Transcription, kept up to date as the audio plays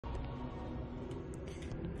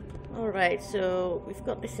Alright, so we've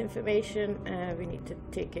got this information. We need to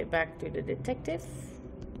take it back to the detective.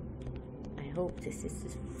 I hope this is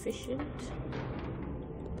sufficient.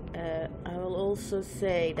 I will also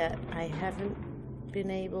say that I haven't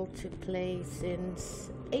been able to play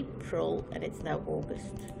since April and it's now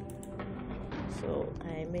August. So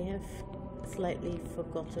I may have slightly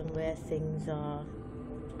forgotten where things are.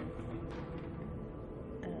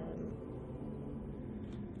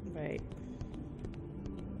 Right.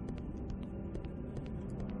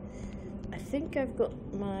 I think I've got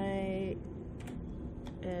my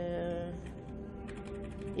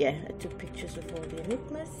yeah, I took pictures of all the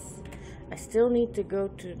enigmas. I still need to go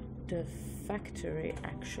to the factory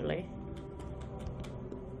actually,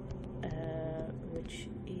 which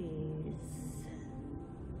is,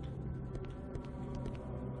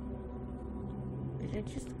 did I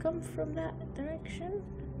just come from that direction?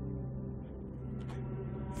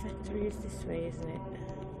 Factory is this way, isn't it?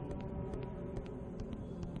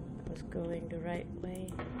 I was going the right way.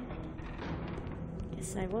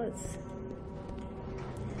 Yes, I was.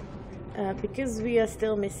 Because we are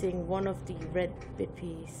still missing one of the red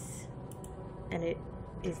bippies, and it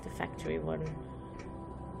is the factory one,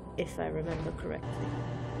 if I remember correctly.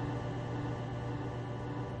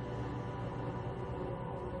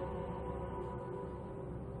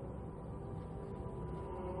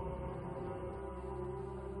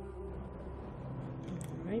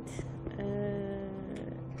 Alright,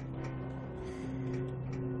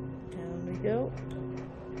 down we go.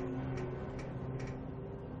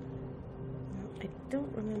 I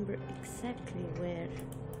don't remember exactly where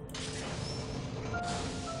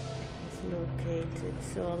it's located,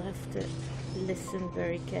 so I'll have to listen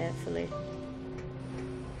very carefully.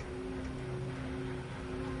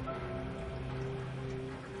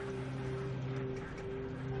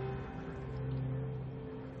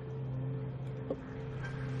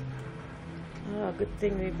 Oh, good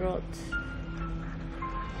thing we brought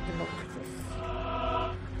Democratus.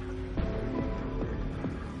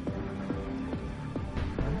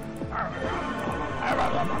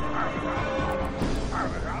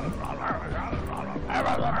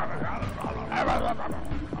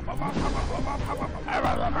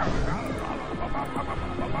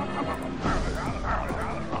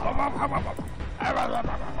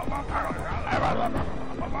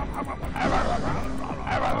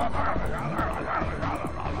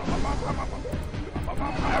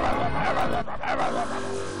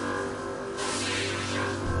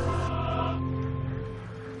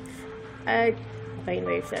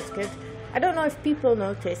 Brainwaves, that's good. I don't know if people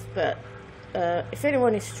noticed, but if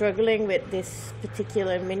anyone is struggling with this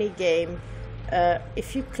particular mini game,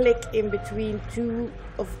 if you click in between two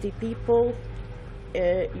of the people,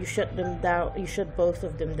 you shut them down. You shut both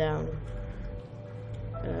of them down.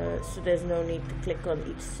 So there's no need to click on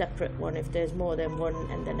each separate one. If there's more than one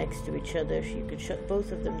and they're next to each other, you could shut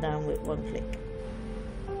both of them down with one click.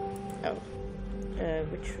 Oh,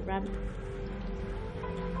 which ramp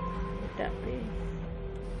would that be?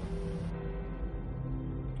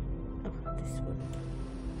 Oh, this one.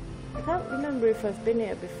 I can't remember if I've been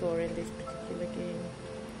here before in this particular game.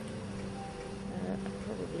 I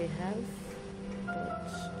probably have,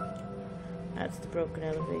 but that's the broken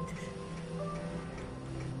elevator.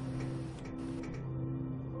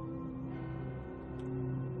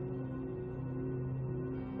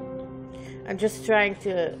 I'm just trying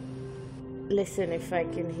to listen if I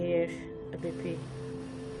can hear a BP.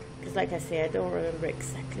 Because like I say, I don't remember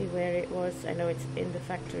exactly where it was. I know it's in the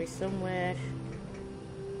factory somewhere.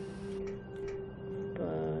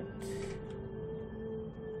 But...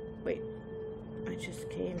 wait, I just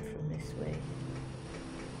came from this way.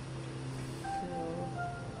 So...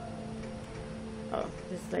 oh,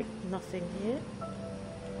 there's like nothing here.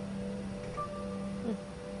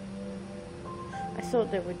 I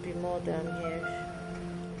thought there would be more down here.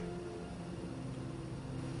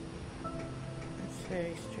 That's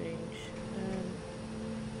very strange.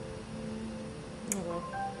 Oh well.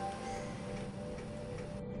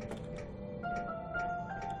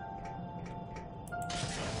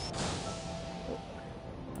 Oh,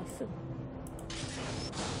 awesome.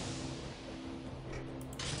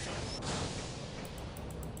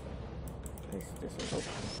 This doesn't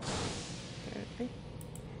open. Apparently.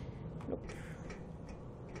 Nope.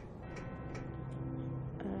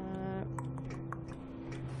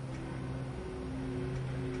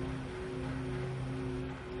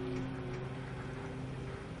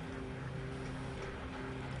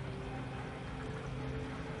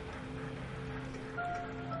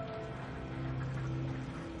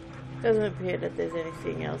 Doesn't appear that there's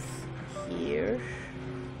anything else here.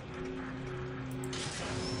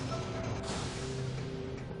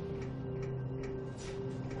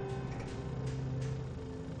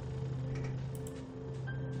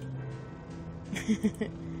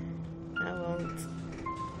 I won't.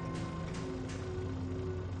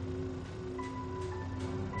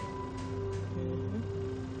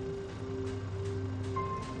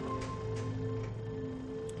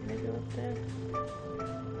 Can I go up there?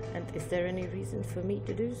 And is there any reason for me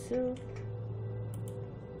to do so?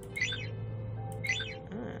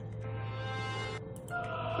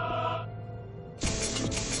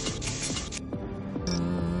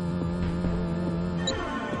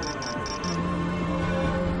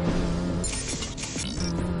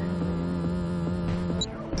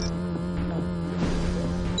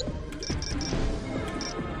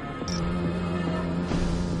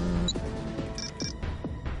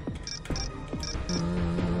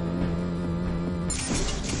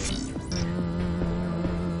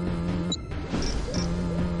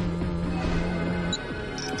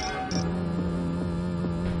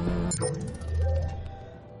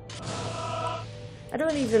 I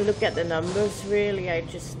don't even look at the numbers really, I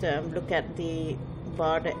just look at the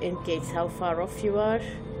bar that indicates how far off you are,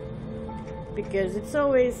 because it's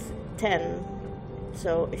always 10,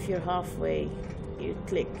 so if you're halfway you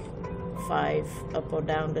click 5 up or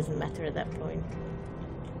down, doesn't matter at that point.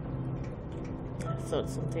 I thought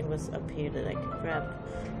something was up here that I could grab,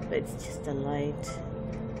 but it's just a light.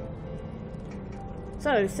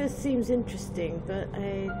 So this seems interesting, but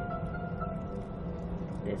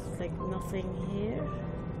there's like nothing here,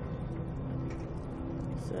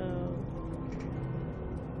 so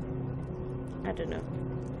I don't know.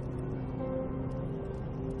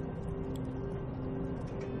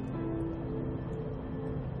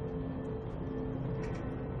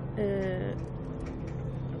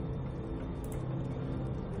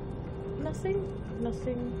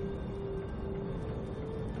 Nothing.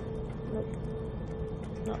 Nope,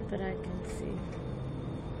 not that I can see.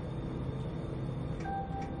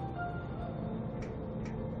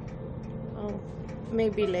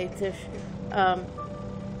 Maybe later.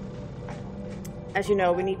 As you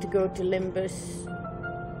know, we need to go to Limbus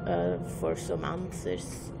for some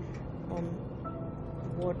answers on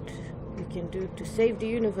what we can do to save the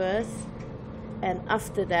universe, and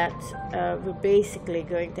after that we're basically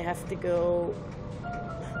going to have to go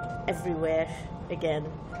everywhere again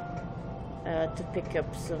to pick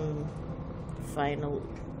up some final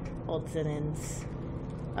odds and ends.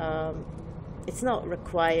 It's not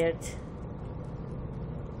required.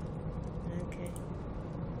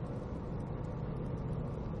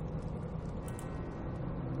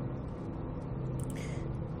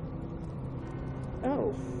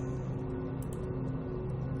 Oh.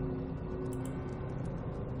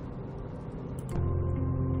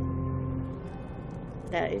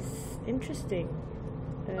 That is interesting.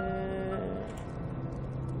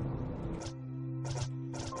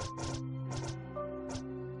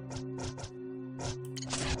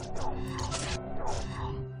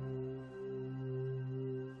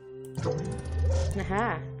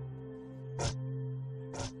 Aha.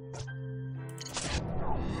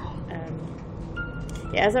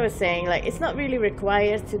 Yeah, as I was saying, like, it's not really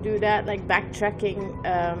required to do that, like backtracking.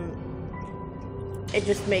 It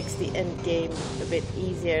just makes the end game a bit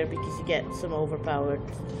easier because you get some overpowered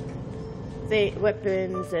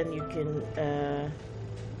weapons and you can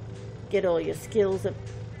get all your skills up.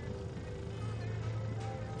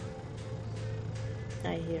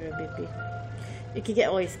 I hear a beepy. You can get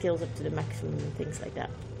all your skills up to the maximum and things like that.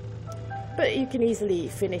 But you can easily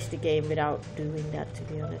finish the game without doing that, to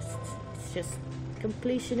be honest. It's just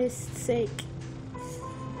completionist's sake.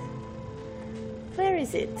 Where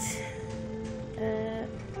is it?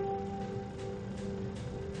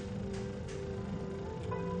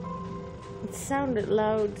 It sounded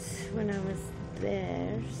loud when I was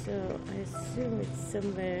there, so I assume it's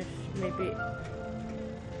somewhere, maybe.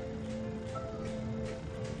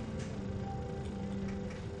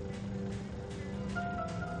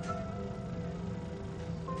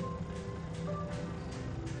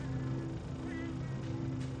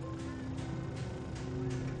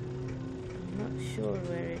 Sure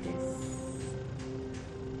where it is.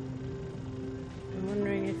 I'm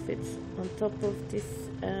wondering if it's on top of this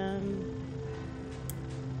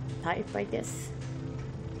pipe, I guess.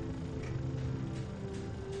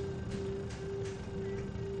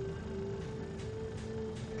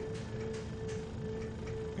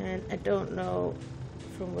 And I don't know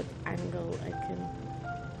from what angle I can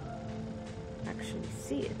actually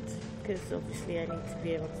see it, because obviously I need to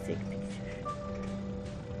be able to take a picture.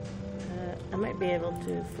 I might be able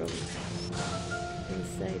to from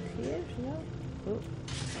inside here, no? Oh.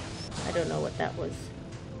 I don't know what that was.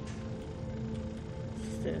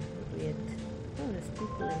 Just weird. Oh, there's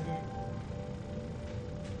people in there.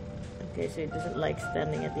 Okay, so he doesn't like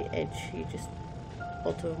standing at the edge, he just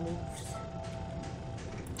auto moves.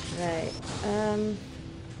 Right. I'm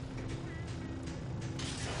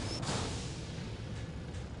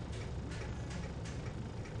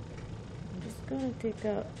just gonna take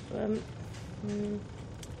out.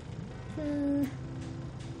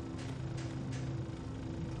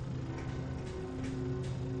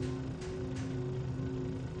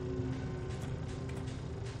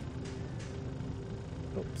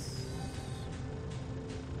 Oops.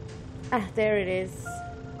 Ah, there it is.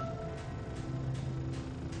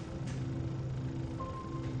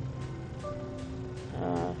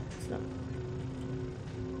 It's not.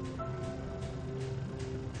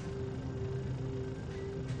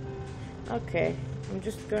 Okay, I'm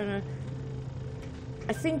just gonna.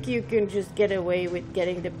 I think you can just get away with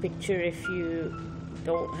getting the picture if you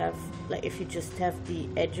don't have, like, if you just have the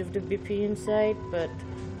edge of the bippy inside, but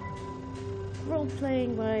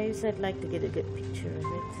role-playing wise, I'd like to get a good picture of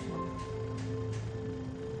it.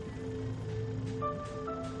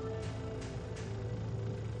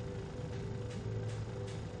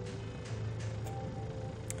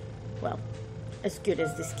 Well, as good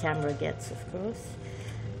as this camera gets, of course.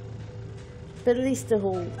 But at least the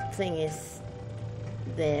whole thing is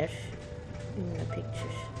there in the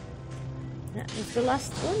picture. That was the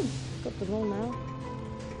last one. Got them all now,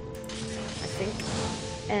 I think.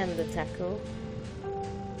 And the tackle.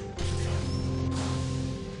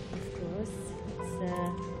 Of course.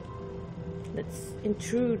 Let's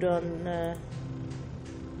intrude on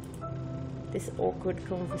this awkward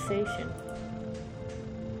conversation.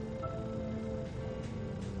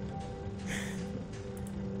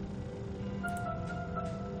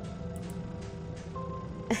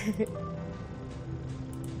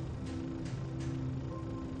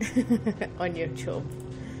 On your job.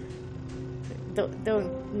 Don't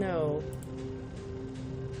no.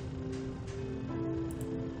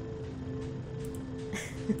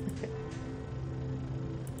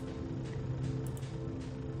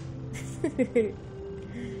 Oh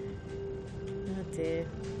dear.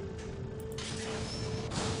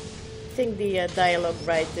 I think the dialogue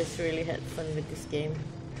writers really had fun with this game.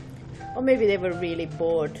 Or maybe they were really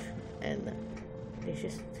bored and they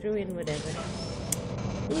just threw in whatever.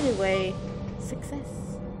 Either way, success.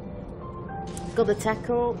 Got the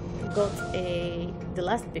tackle, got the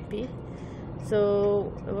last bippy.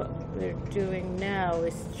 So what we're doing now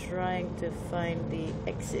is trying to find the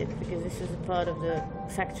exit, because this is a part of the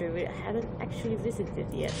factory we haven't actually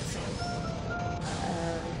visited yet.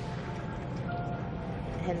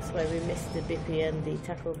 Hence why we missed the bippy and the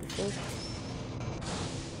tackle before.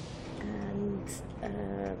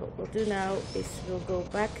 And what we'll do now is we'll go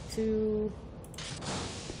back to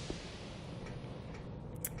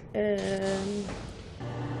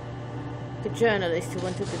the journalist who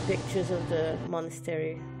wanted the pictures of the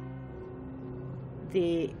monastery,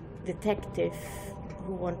 the detective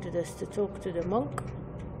who wanted us to talk to the monk,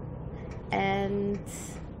 and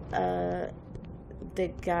the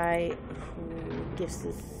guy who gives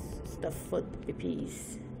us stuff for the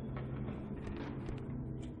peas.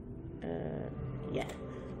 Yeah,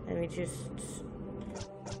 let me just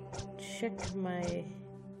check my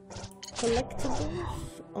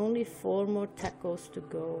collectibles. Only 4 more tacos to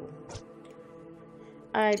go.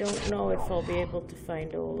 I don't know if I'll be able to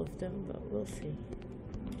find all of them, but we'll see.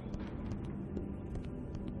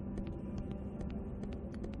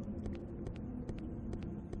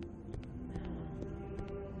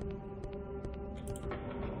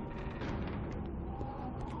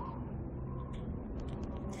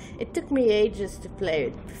 It took me ages to play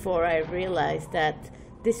it before I realized that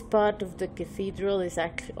this part of the cathedral is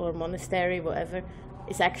actually, or monastery, whatever,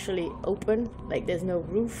 is actually open. Like there's no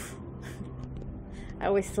roof. I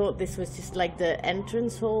always thought this was just like the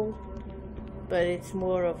entrance hall, but it's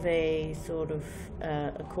more of a sort of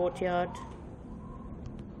a courtyard.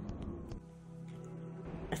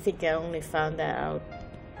 I think I only found that out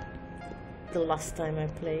the last time I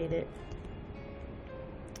played it.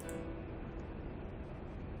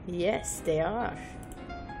 Yes, they are.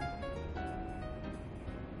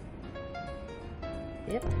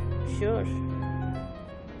 Yep, sure.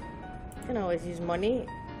 Can always use money.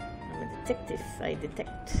 I'm a detective, I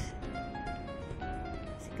detect. Is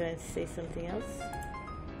he going to say something else?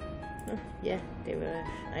 Huh, yeah, they were,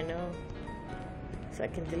 I know. So I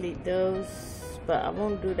can delete those, but I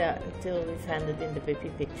won't do that until we've handed in the bippy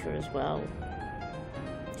picture as well.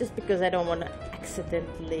 Just because I don't want to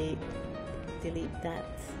accidentally delete that.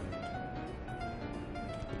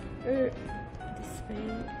 This way.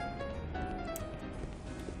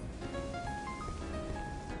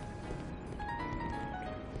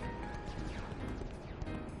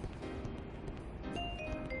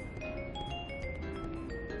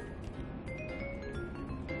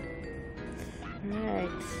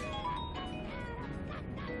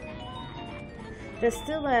 There's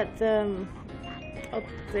still that odd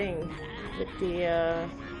thing with the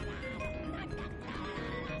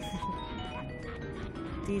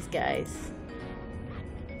these guys,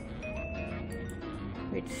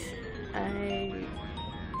 which I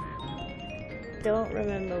don't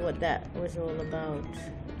remember what that was all about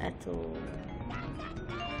at all.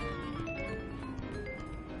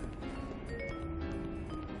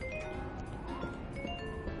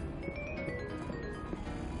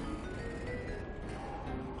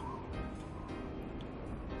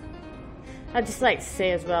 I'd just like to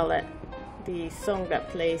say as well that the song that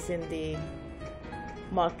plays in the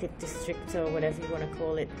market district, or whatever you want to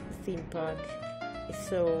call it, theme park, is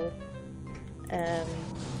so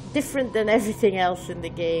different than everything else in the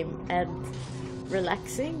game and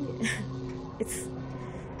relaxing. It's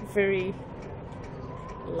very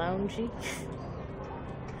loungy.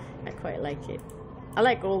 I quite like it. I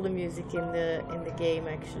like all the music in the game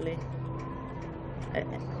actually. I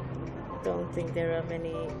don't think there are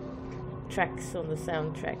many tracks on the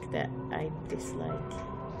soundtrack that I dislike.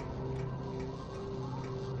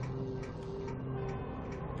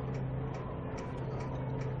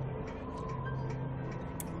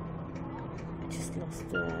 I just lost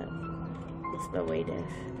my way there.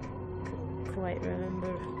 Couldn't quite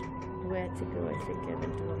remember where to go. I think I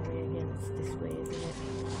went the wrong way again. It's this way, isn't it?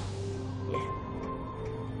 Yeah.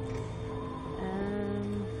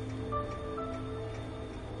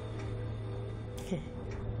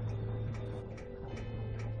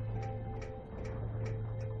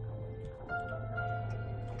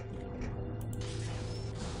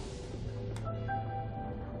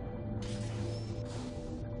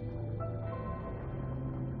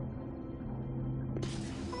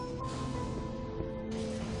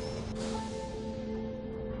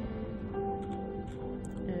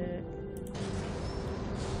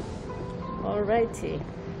 Alrighty,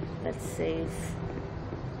 let's save.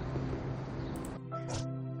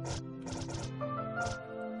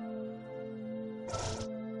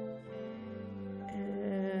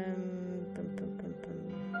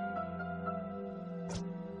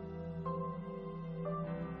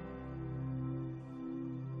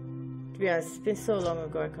 To be honest, it's been so long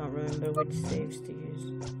ago I can't remember which saves to use.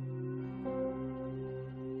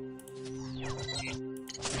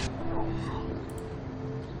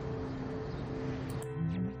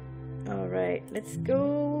 Let's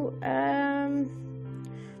go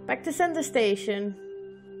back to Center Station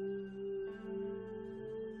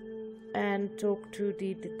and talk to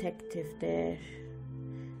the detective there,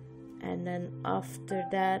 and then after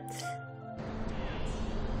that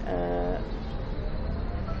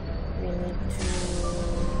we need to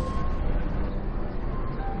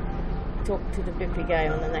talk to the bippy guy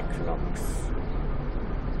on Anachronox.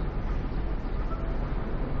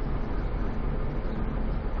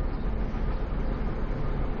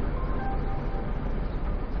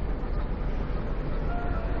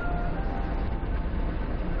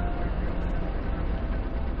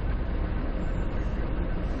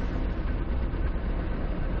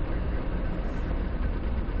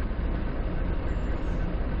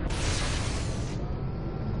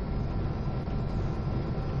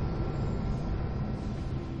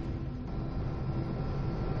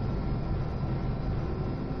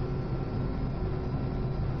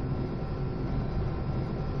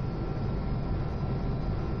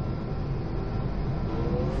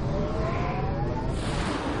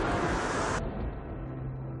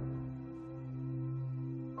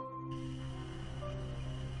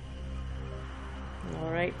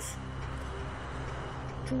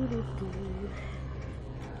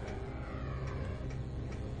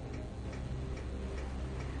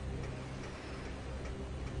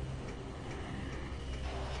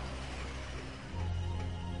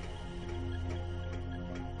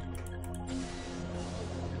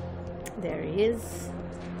 There he is.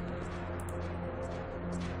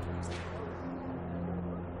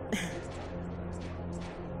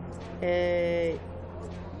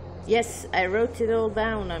 Yes, I wrote it all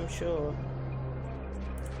down, I'm sure.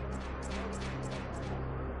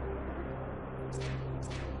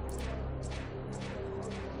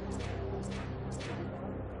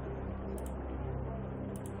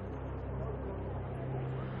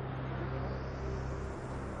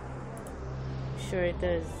 Sure it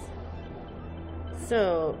does.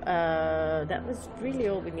 So, that was really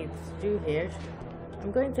all we needed to do here.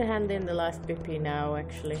 I'm going to hand in the last bippy now,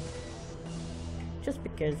 actually. Just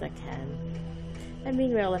because I can. And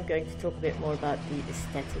meanwhile, I'm going to talk a bit more about the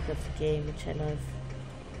aesthetic of the game, which I love.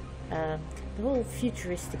 The whole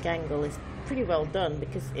futuristic angle is pretty well done,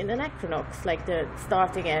 because in Anachronox, like the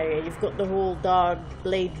starting area, you've got the whole dark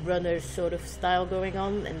Blade Runner sort of style going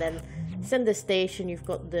on, and then Sender Station, you've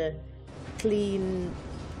got the clean,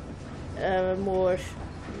 more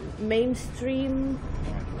mainstream,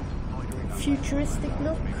 futuristic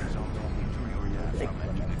look.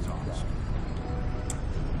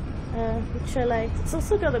 Which I like. It's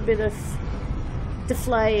also got a bit of the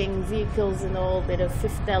flying vehicles and all, bit of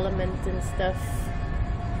Fifth Element and stuff.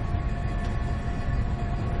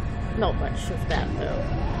 Not much of that though.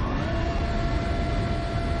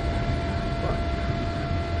 Well,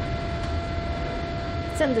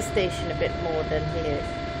 Sender Station a bit more than here.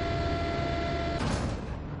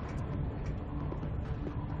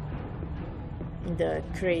 The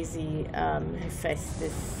crazy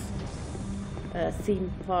Hephaestus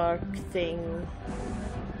theme park thing.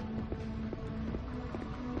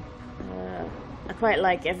 I quite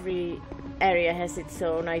like every area has its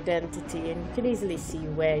own identity and you can easily see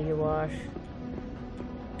where you are.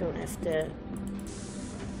 Don't have to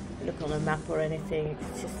look on a map or anything.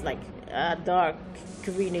 It's just like dark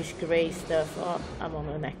greenish grey stuff. Oh, I'm on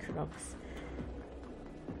an Anachronox.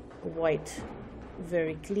 White,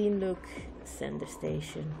 very clean look. Sender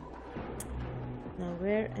Station. Now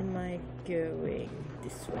where am I going?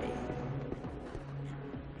 This way.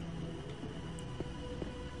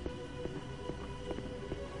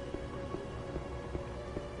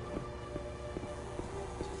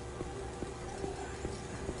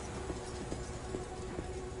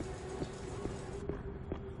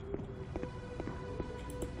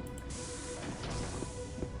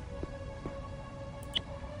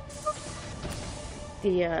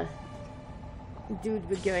 The dude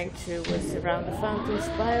we're going to was around the fountain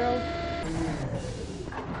spiral,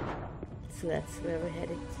 so that's where we're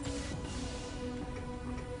headed.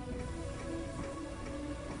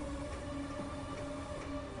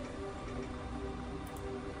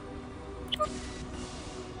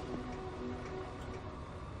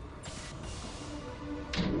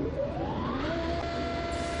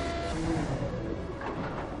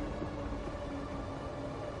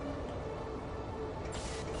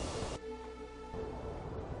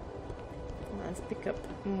 Let's pick up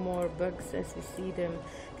more bugs as we see them,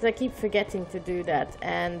 because I keep forgetting to do that.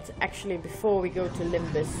 And actually, before we go to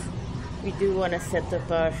Limbus, we do want to set up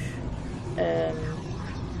our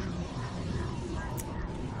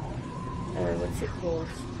what's it called?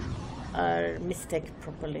 Our Misc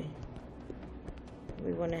properly.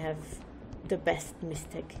 We want to have the best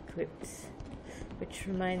Misc equipped. Which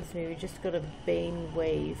reminds me, we just got a Bane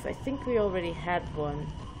Wave. I think we already had one.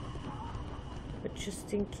 But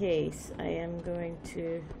just in case, I am going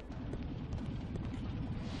to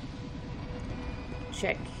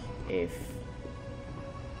check if...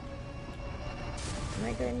 Am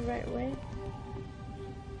I going the right way?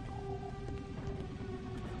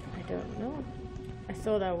 I don't know. I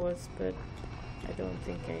thought I was, but I don't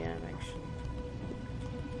think I am actually.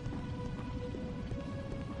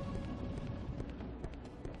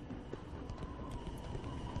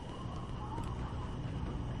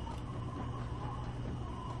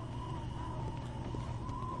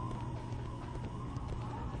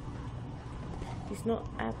 He's not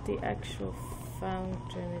at the actual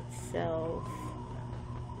fountain itself.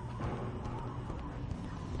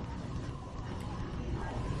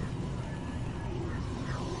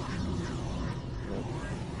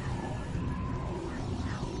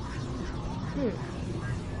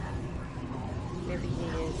 Maybe he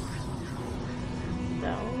is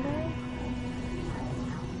down there?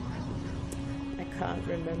 I can't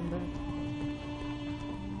remember.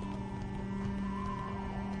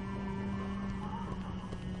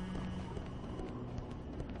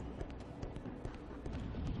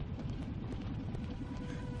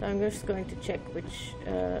 So I'm just going to check which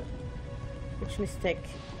Misc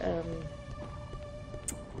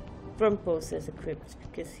Grumpos has equipped,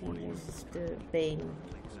 because he uses the Bane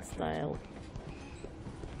style.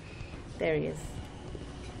 There he is.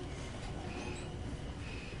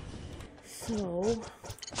 So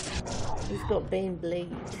he's got Bane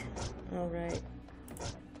Blade. Alright.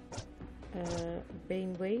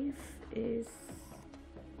 Bane Wave is...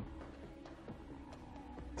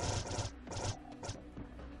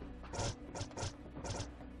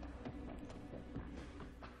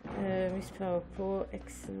 His power 4,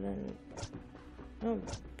 excellent. Oh,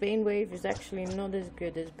 Bane Wave is actually not as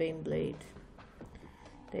good as Bane Blade.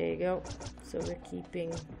 There you go. So we're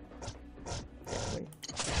keeping that one.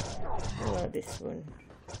 How about this one?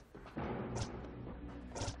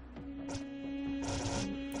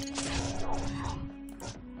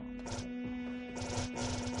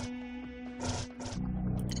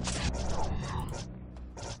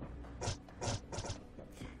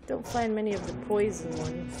 Don't find many of the poison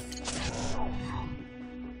ones.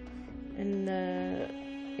 And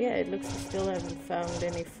yeah, it looks we still haven't found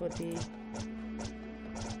any for the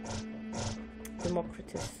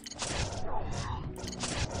Democritus.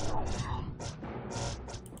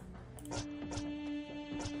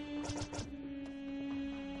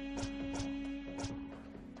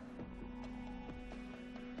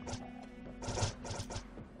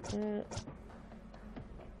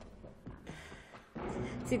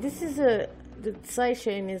 See, this is the side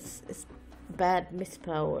chain is bad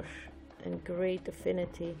mispower and great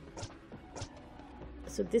affinity.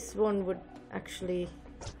 So this one would actually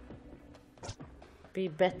be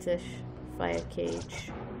better fire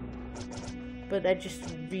cage. But I just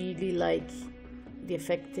really like the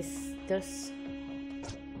effect this does.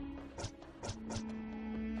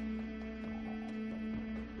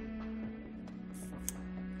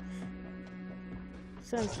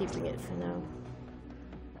 So I'm keeping it for now.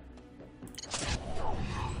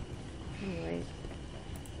 Anyway,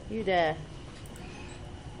 you there?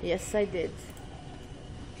 Yes, I did.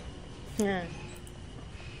 Yeah.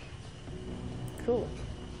 Cool.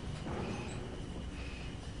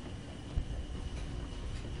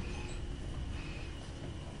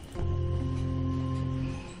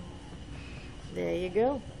 There you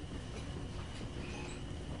go.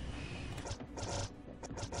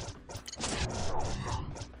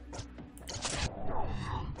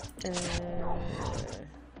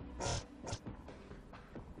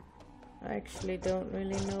 I actually don't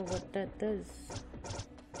really know what that does.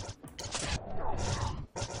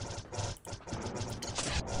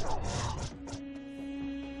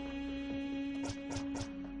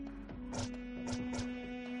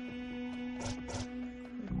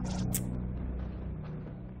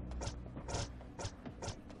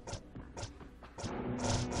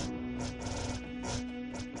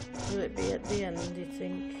 Will it be at the end, do you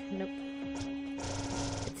think? Nope.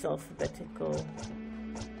 It's alphabetical.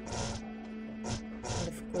 And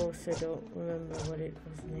of course I don't remember what it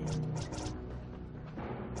was named.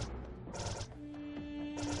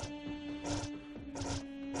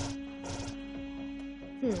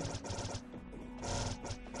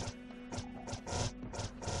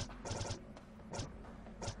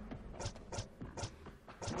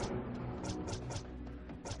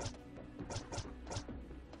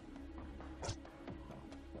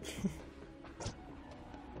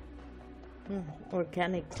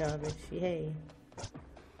 Organic garbage, yay.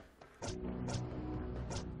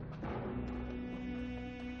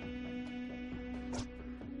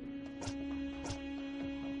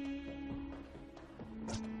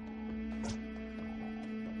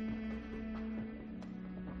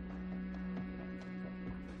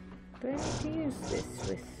 Do I need to use this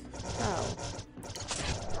with how?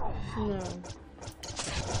 No.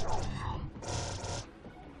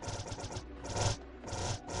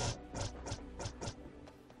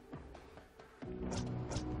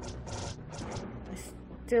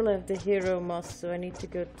 Still have the hero moss, so I need to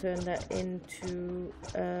go turn that into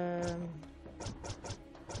the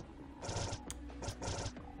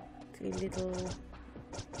little,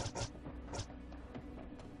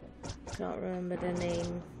 can't remember the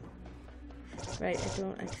name. Right, I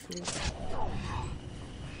don't actually.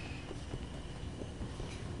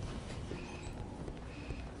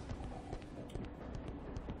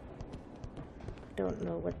 Don't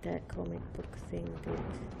know what that comic book thing did.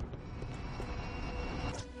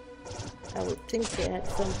 I would think it had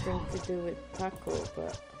something to do with Paco,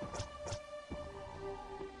 but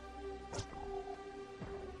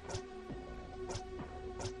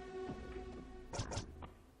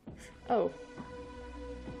oh,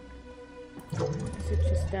 is it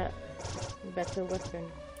just that better weapon?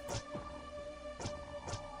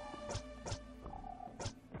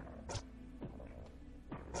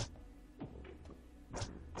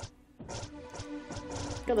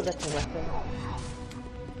 Got a better weapon.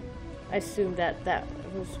 I assume that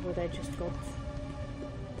was what I just got.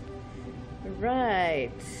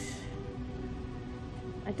 Right.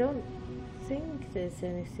 I don't think there's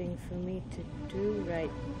anything for me to do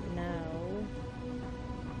right now.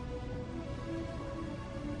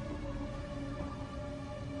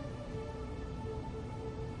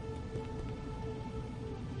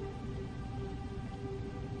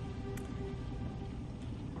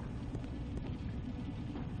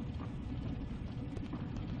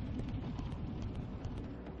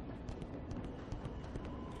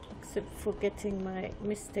 Except for getting my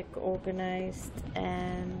Misc organized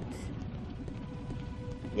and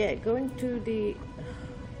yeah, going to the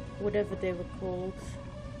whatever they were called,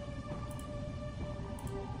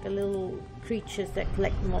 the little creatures that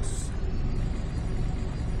collect moss.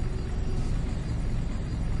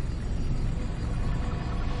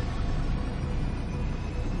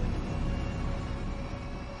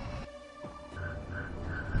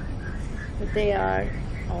 they are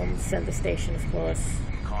on Center Station, of course.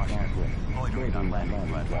 Caution. Loitering on landing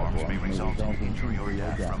platforms may result in injury or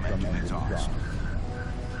death from engine exhaust.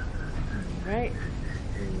 Right.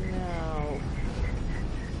 Now...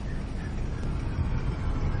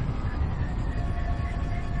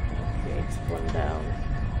 Okay, it's one down.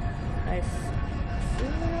 I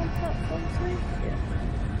assume we're on platform 3? Yeah.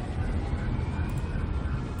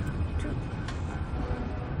 2.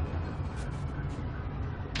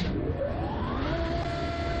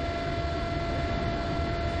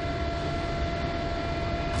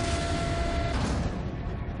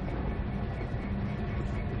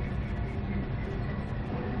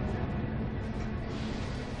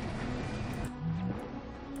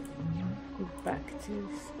 Back to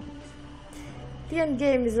the end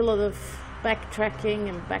game is a lot of backtracking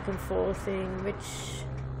and back and forthing, which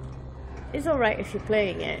is alright if you're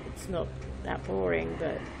playing it. It's not that boring,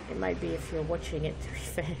 but it might be if you're watching it, to be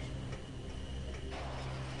fair.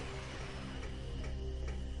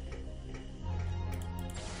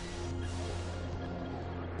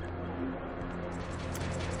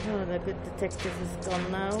 Oh, the good detective is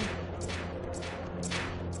gone now.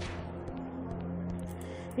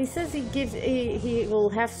 He says he will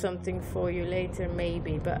have something for you later,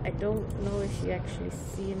 maybe, but I don't know if you actually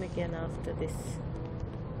see him again after this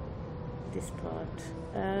part.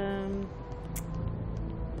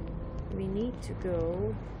 We need to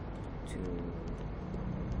go to...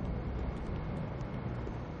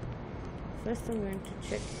 First I'm going to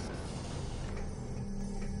check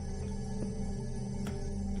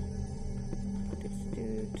this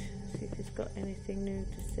dude, see if he's got anything new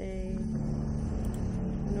to say.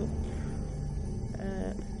 Nope.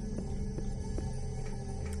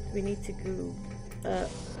 We need to go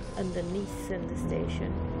underneath Center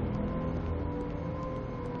Station.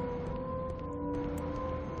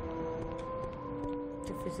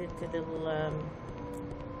 To visit the little,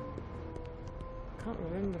 can't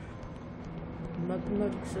remember,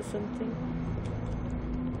 mugs or something.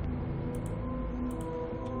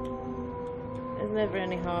 There's never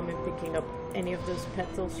any harm in picking up any of those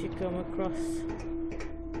petals you come across.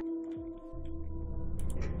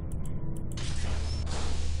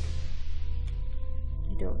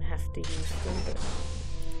 Don't have to use them, but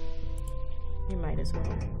you might as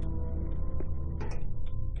well.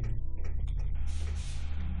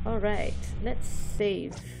 Alright, let's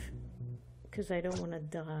save, because I don't want to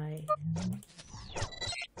die.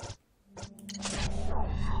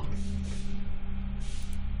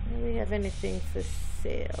 Do we have anything for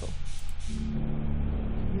sale?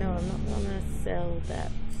 No, I'm not gonna sell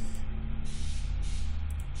that.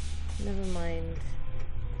 Never mind.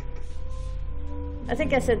 I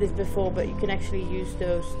think I said this before, but you can actually use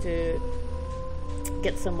those to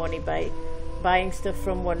get some money by buying stuff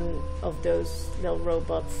from one of those little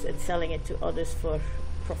robots and selling it to others for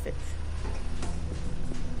profit.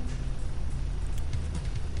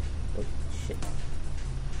 Oh shit.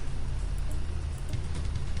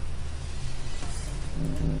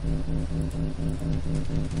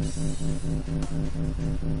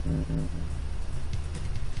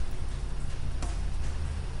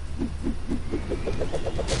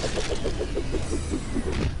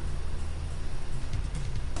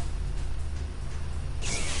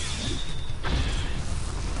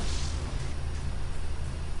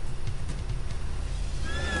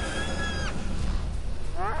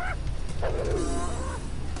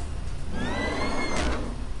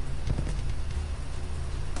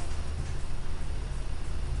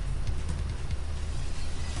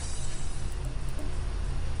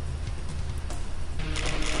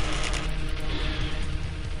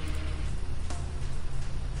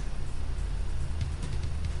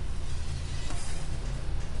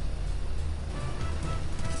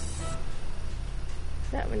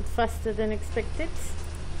 That went faster than expected.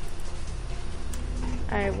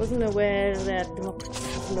 I wasn't aware that Democracy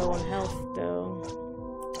was low on health though.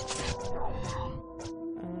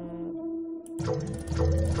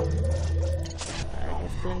 I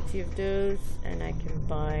have plenty of those and I can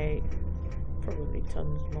buy probably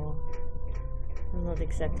tons more. I'm not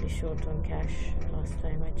exactly short on cash last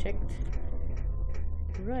time I checked.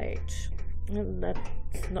 Right. And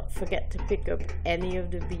let's not forget to pick up any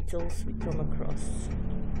of the beetles we come across.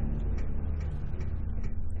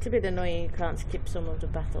 It's a bit annoying you can't skip some of the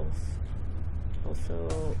battles.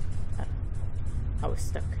 Also, I was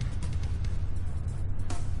stuck.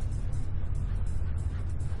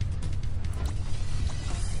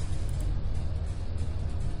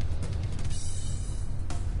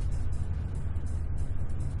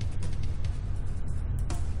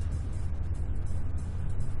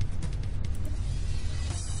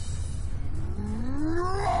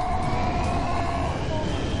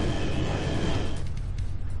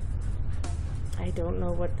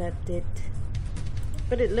 know what that did,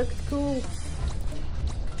 but it looked cool.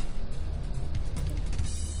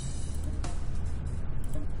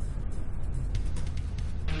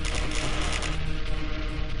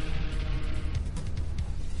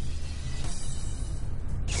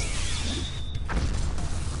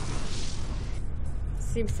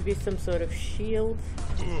 Seems to be some sort of shield.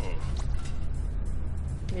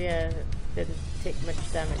 Yeah, didn't take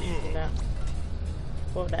much damage from that.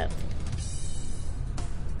 Or that.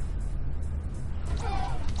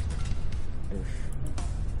 Oof.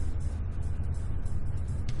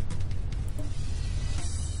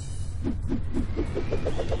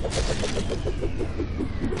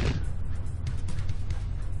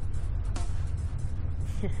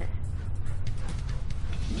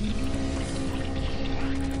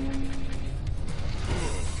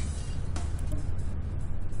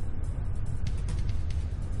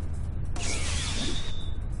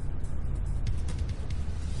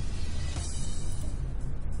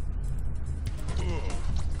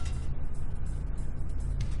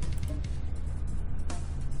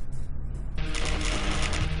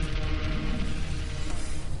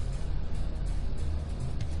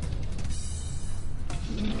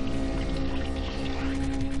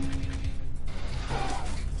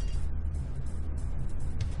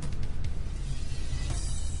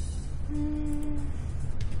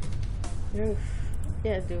 Oof.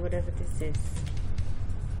 Yeah, do whatever this is.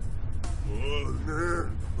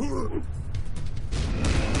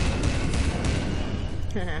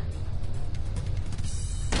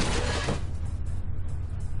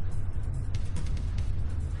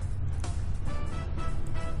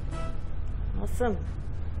 Awesome.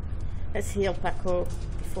 Let's heal Paco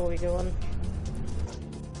before we go on.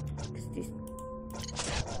 Because these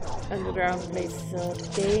underground places are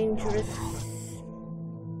dangerous.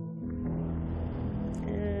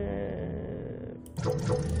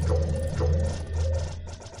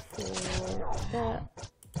 For that.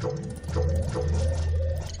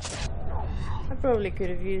 I probably could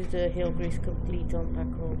have used the Hill Grease Complete on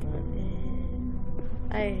Paco, but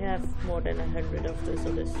I have more than 100 of those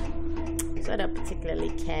others, so I don't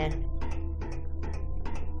particularly care.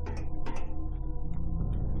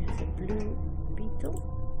 There's a blue beetle.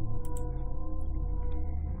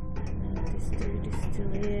 This dude is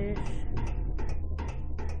still here.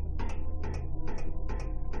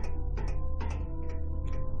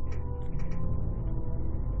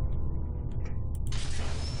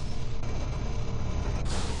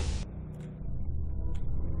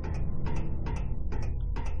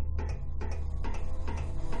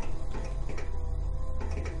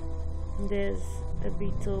 There's a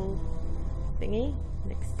beetle thingy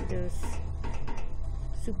next to those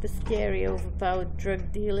super scary overpowered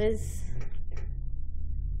drug dealers.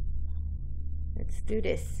 Let's do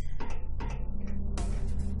this.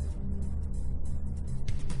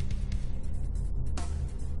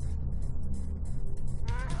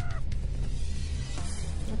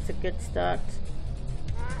 That's a good start.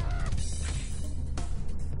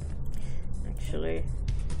 Actually.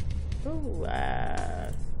 Ooh,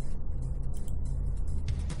 yeah.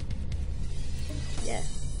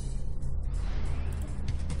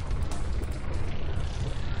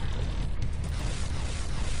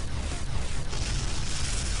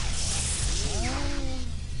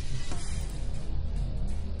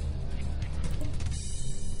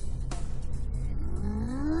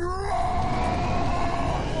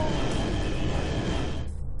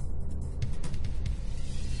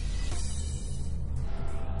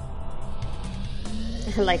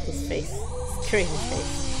 I like his face. It's crazy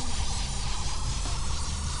face.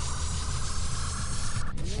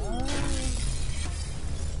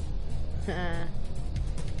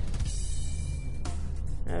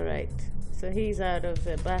 Alright, so he's out of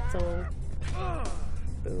the battle.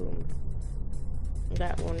 Boom.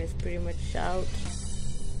 That one is pretty much out.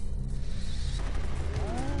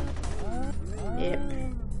 Yep.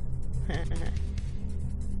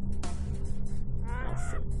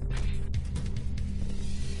 Awesome.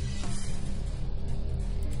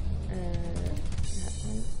 That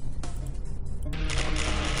one.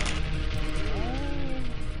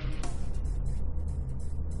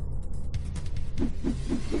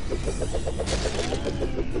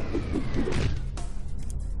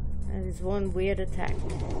 That is one weird attack.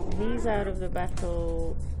 He's out of the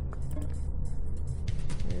battle.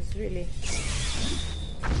 There's really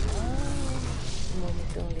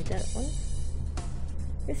moment only that one.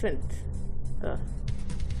 This went. Oh,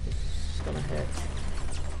 it's gonna hurt.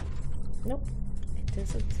 Nope, it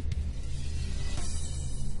doesn't.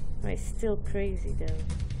 Oh, it's still crazy though.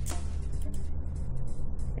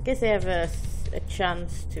 I guess they have a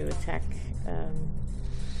chance to attack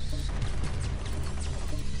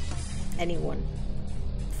anyone,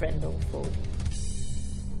 friend or foe.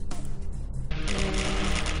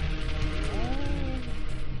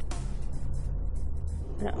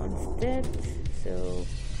 That one's dead, so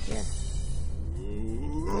yeah.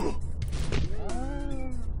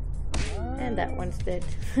 And that one's dead.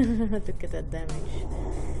 Look at that damage.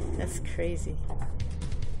 That's crazy.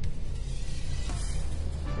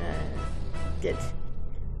 Good.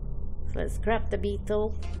 So let's grab the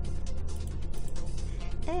beetle.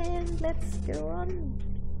 And let's go on.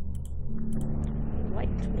 White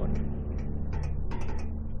one.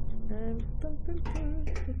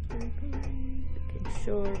 Making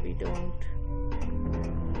sure we don't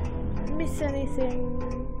miss anything.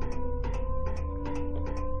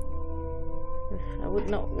 I would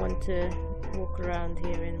not want to walk around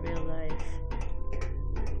here in real life.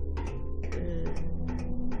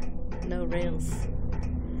 No rails.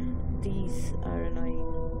 These are annoying.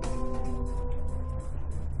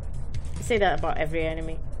 I say that about every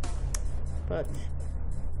enemy, but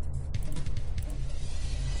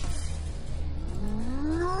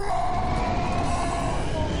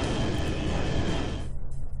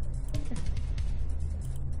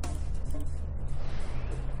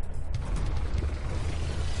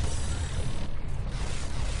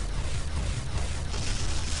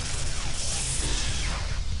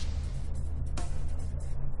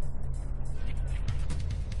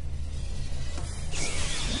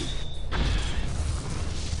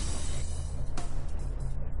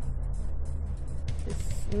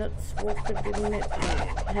Nuts Walker didn't it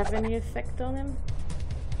have any effect on him?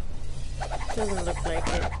 Doesn't look like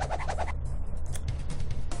it.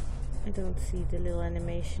 I don't see the little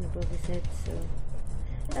animation above his head, so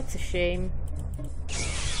that's a shame.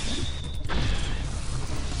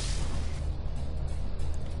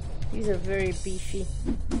 These are very beefy.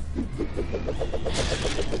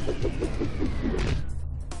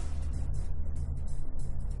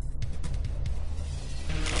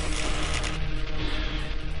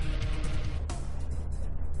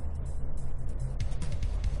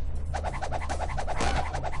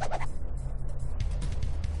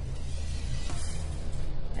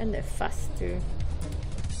 And they're fast too.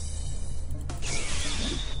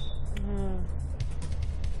 Oh.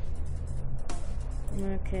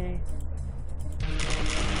 Okay.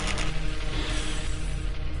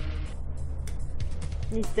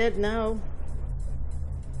 He's dead now.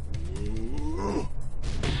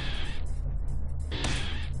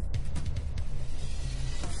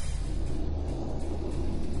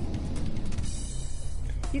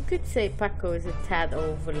 You could say Paco is a tad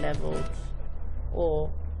over-leveled or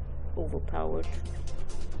overpowered,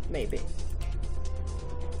 maybe.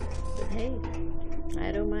 But hey,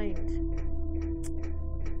 I don't mind.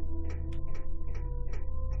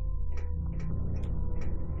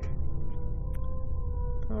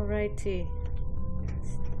 Alrighty.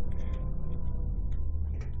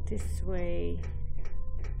 This way.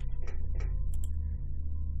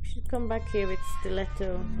 We should come back here with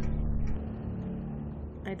Stiletto.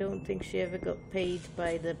 I don't think she ever got paid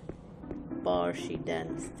by the bar she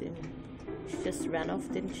danced in. She just ran off,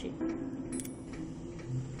 didn't she?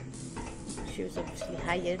 She was obviously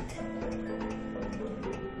hired.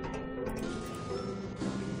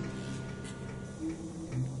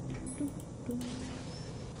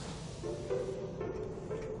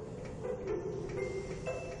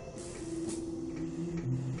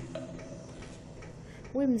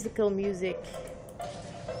 Whimsical music.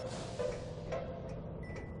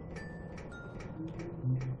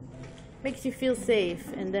 Makes you feel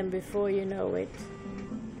safe, and then before you know it,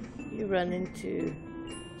 you run into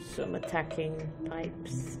some attacking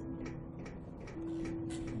pipes.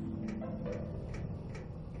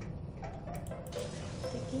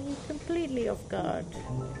 Taking you completely off guard.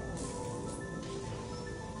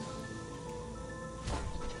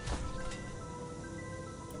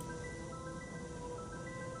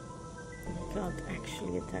 You can't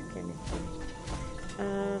actually attack anything.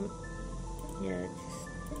 Yeah, just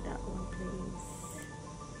that one, please.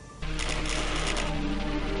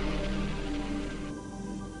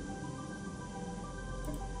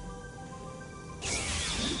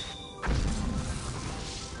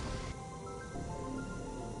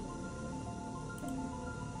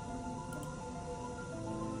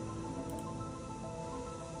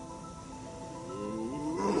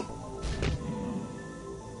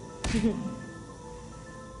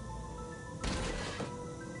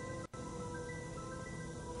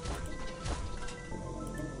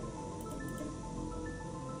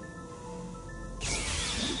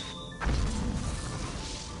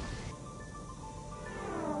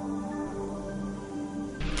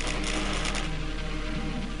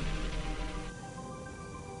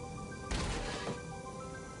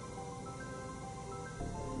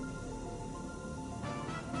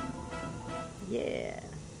 Yeah.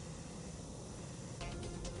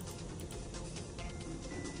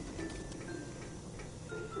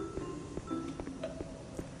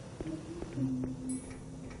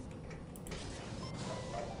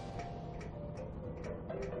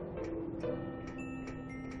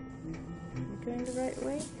 Going the right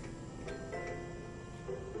way?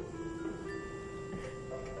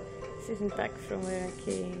 This isn't back from where I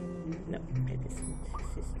came. No, it isn't.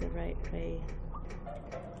 This is the right way.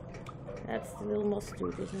 That's the little moss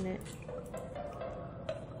dude, isn't it?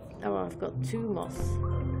 Oh, I've got 2 moss.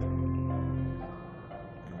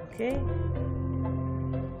 Okay.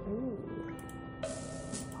 Ooh.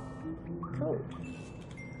 Cool.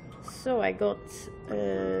 So I got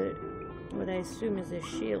what I assume is a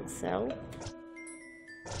shield cell.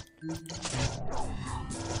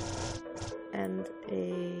 And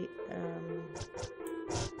a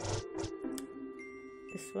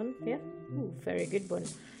this one, yeah. Ooh, very good one.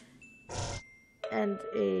 And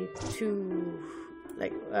a 2,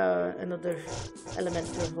 like another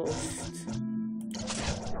elemental host.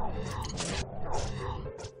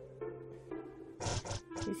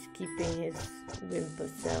 He's keeping his whimper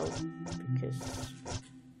cell because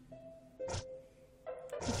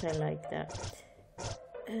I like that.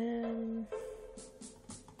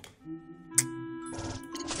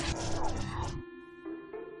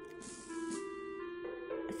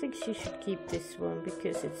 I think she should keep this one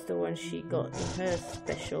because it's the one she got in her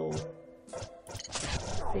special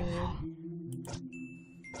thingy.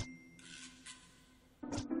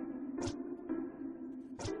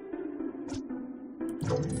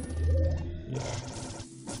 Yeah.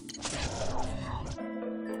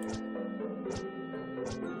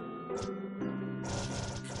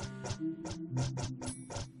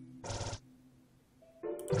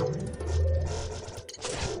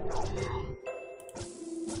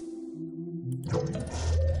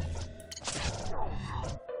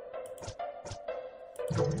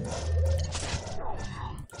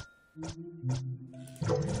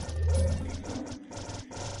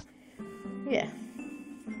 Yeah,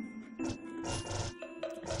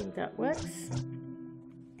 I think that works.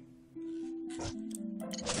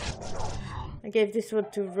 I gave this one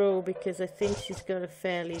to Ro because I think she's got a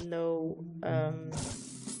fairly low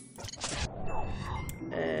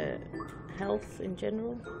health in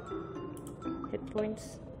general, hit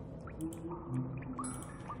points.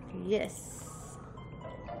 Yes,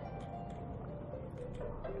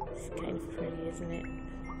 it's kind of pretty, isn't it?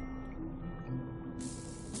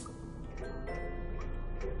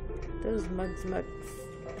 Those mugs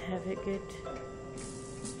have it good.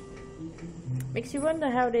 Makes you wonder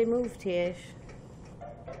how they moved here.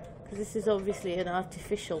 Because this is obviously an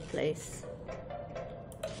artificial place.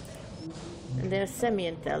 And they're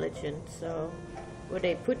semi-intelligent, so... Were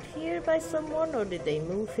they put here by someone, or did they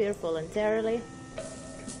move here voluntarily?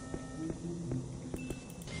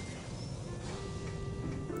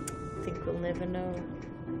 I think we'll never know.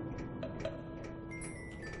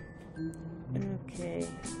 Okay.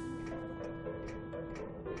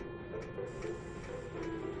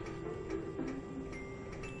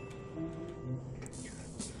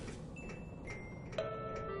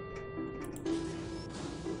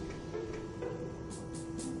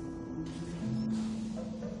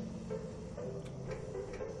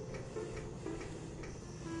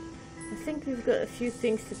 I think we've got a few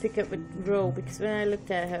things to pick up with Ro, because when I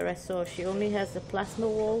looked at her I saw she only has the plasma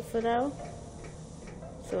wall for now.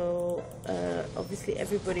 So obviously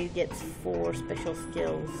everybody gets 4 special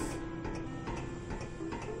skills.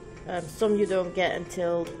 Some you don't get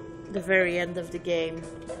until the very end of the game,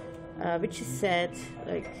 which is sad.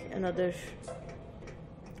 Like another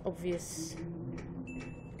obvious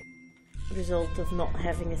result of not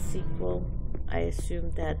having a sequel. I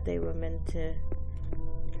assumed that they were meant to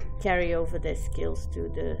carry over their skills to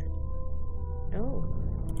the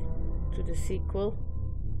sequel,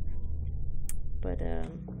 but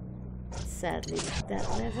sadly that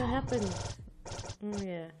never happened. Oh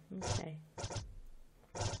yeah, okay.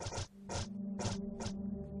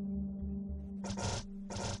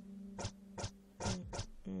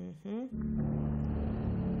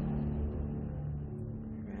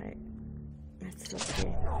 Right, that's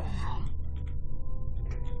okay.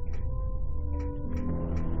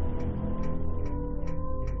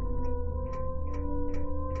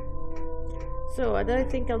 So what I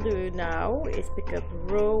think I'll do now is pick up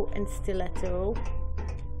Ro and Stiletto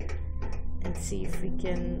and see if we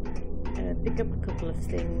can pick up a couple of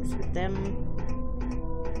things with them.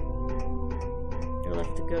 We'll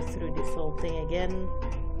have to go through this whole thing again,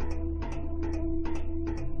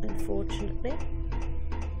 unfortunately.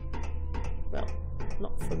 Well,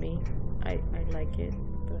 not for me. I like it,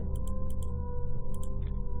 but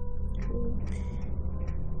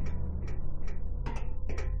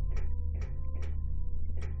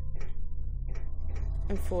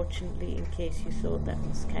Unfortunately, in case you thought that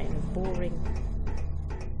was kind of boring.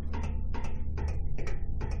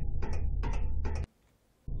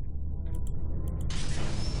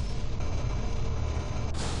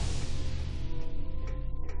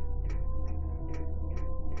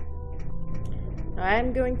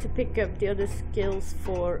 I'm going to pick up the other skills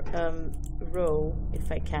for Row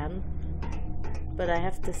if I can, but I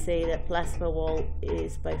have to say that Plasma Wall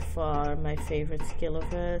is by far my favorite skill of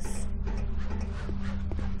hers,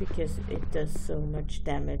 because it does so much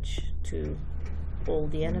damage to all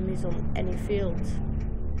the enemies on any field.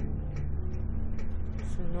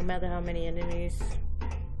 So no matter how many enemies,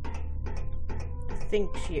 I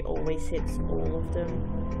think she always hits all of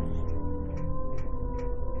them.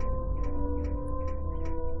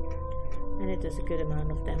 And it does a good amount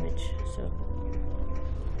of damage, so.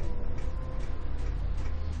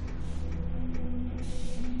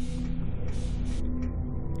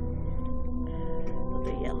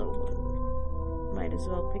 Another yellow one. Might as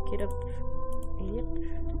well pick it up. Yep.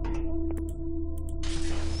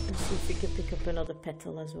 And see if we can pick up another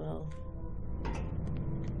petal as well.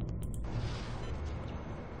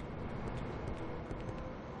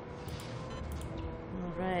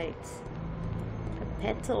 Alright. A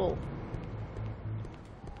petal.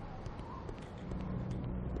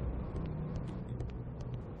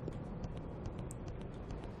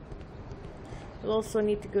 We'll also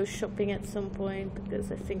need to go shopping at some point,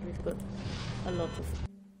 because I think we've got a lot of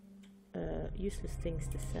useless things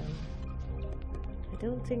to sell. I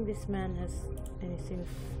don't think this man has anything.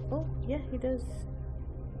 Oh, yeah, he does.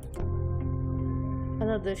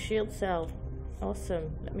 Another shield cell. Awesome.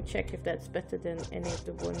 Let me check if that's better than any of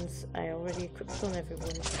the ones I already equipped on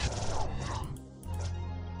everyone.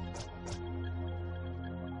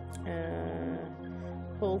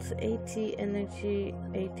 Holds 80 energy,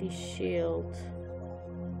 80 shield.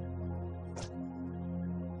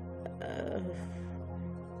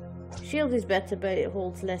 Shield is better, but it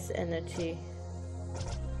holds less energy.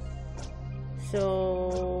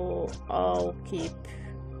 So I'll keep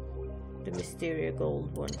the Mysteria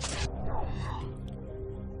Gold one.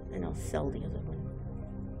 And I'll sell the other one.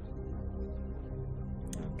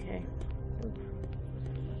 Okay.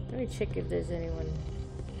 Let me check if there's anyone.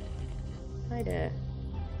 Hi there.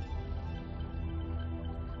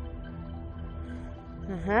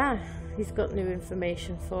 Aha, he's got new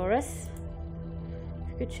information for us. If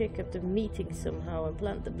we could shake up the meeting somehow and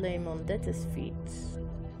plant the blame on Detta's feet.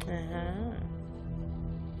 Aha.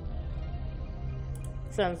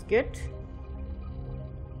 Sounds good.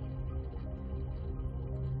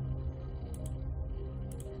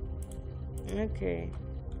 Okay.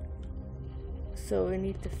 So we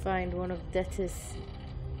need to find one of Detta's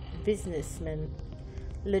businessmen.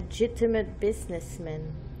 Legitimate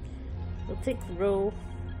businessmen. We'll take Row.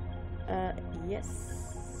 Yes.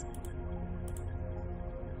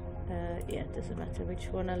 Yeah, it doesn't matter which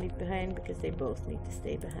one I leave behind, because they both need to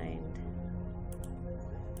stay behind.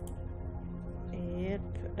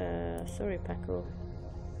 Yep. Sorry, Paco.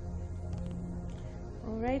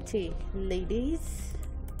 Alrighty, ladies.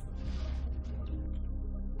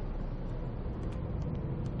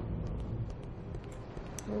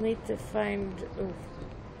 We'll need to find... Oh,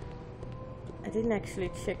 I didn't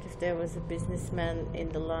actually check if there was a businessman in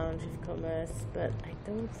the Lounge of Commerce, but I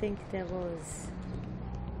don't think there was.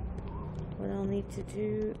 What I'll need to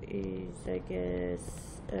do is, I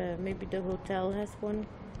guess, maybe the hotel has one.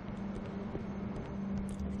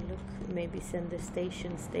 Have a look. Maybe send the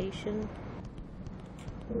station.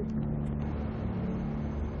 Ooh.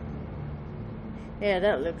 Yeah,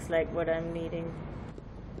 that looks like what I'm needing.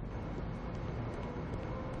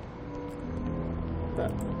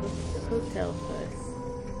 But we'll go to the hotel first,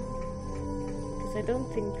 because I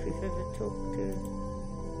don't think we've ever talked to...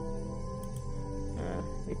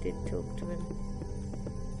 we did talk to him.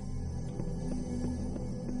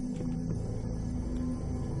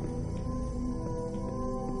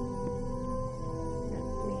 Let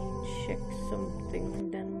me check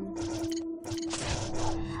something then.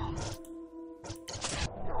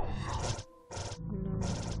 No,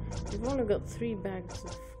 we've only got 3 bags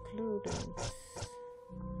of clothing.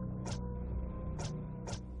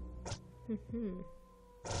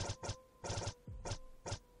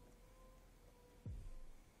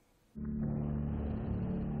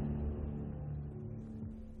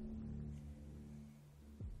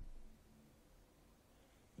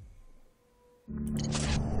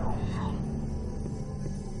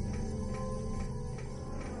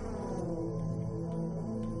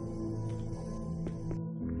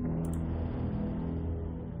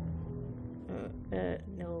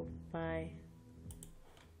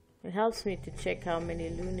 It helps me to check how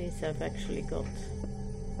many loonies I've actually got.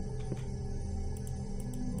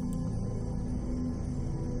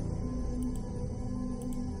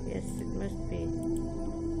 Yes, it must be.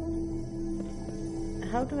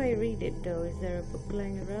 How do I read it though? Is there a book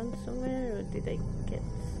lying around somewhere, or did I get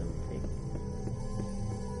something?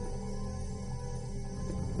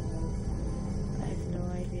 I have no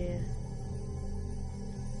idea.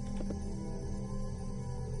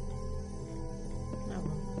 Oh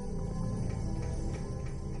well.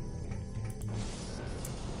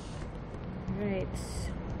 Right.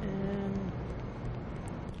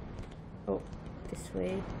 Oh, this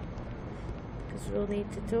way. Because we'll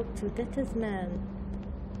need to talk to Detta's man.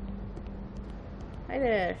 Hi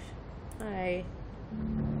there. Hi.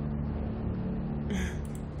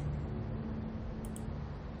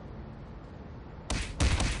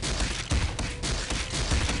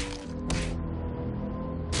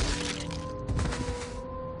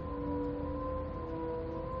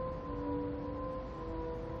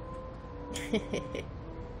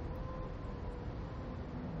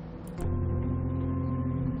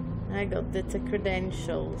 I got the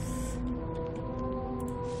credentials.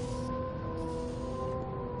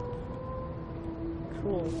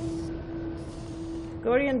 Cool.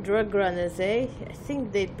 Gorian drug runners, eh? I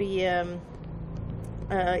think they'd be,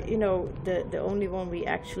 you know, the only one we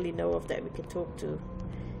actually know of that we can talk to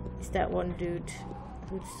is that one dude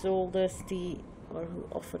who sold us the, or who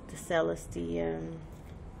offered to sell us the,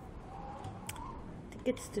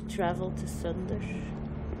 tickets to travel to Sunder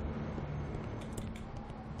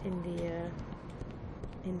in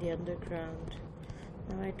the underground.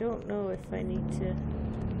 Now I don't know if I need to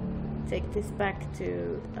take this back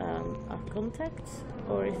to our contacts,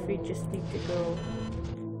 or if we just need to go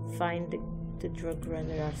find the drug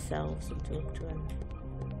runner ourselves and talk to him.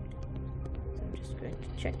 So I'm just going to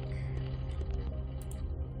check.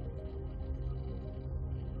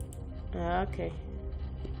 Okay.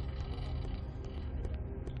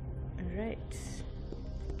 Alright.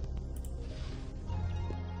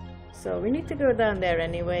 So we need to go down there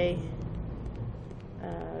anyway.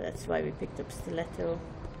 That's why we picked up Stiletto.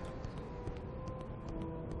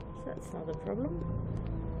 So that's not a problem.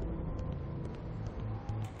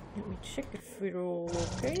 Let me check if we're all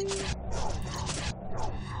okay.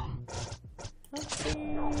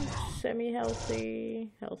 Healthy,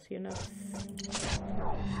 semi-healthy, healthy enough.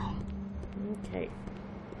 Okay.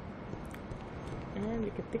 And we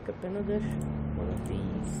can pick up another one of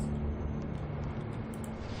these.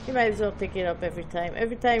 You might as well pick it up every time.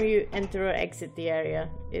 Every time you enter or exit the area,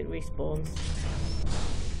 it respawns.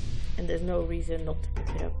 And there's no reason not to pick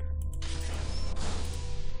it up.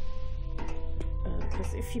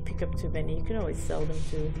 Because if you pick up too many, you can always sell them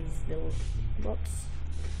to these little bots.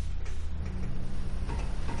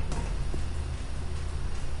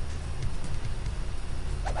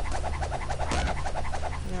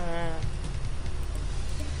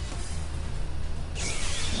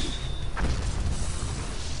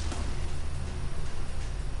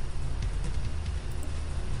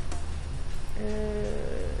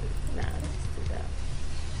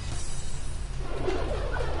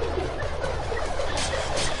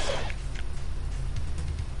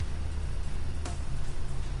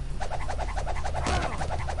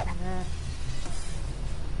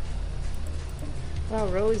 Wow,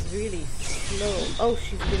 Rose is really slow. Oh,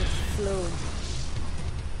 she's been slowed.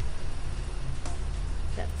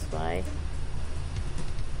 That's why.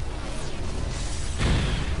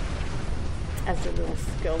 As the little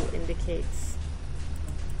skull indicates.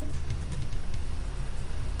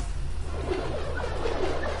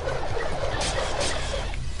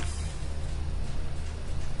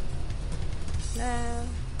 Ah.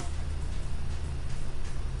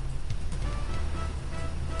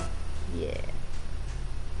 Yeah.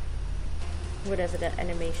 Whatever that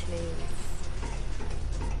animation is.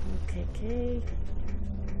 Okay.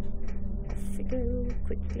 Off we go.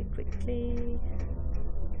 Quickly.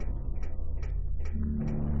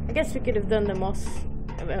 I guess we could have done the moss.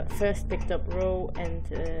 First picked up Row and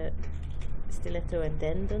Stiletto and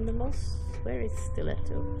then done the moss. Where is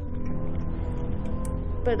Stiletto?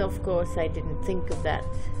 But of course I didn't think of that.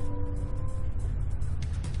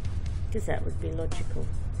 Because that would be logical.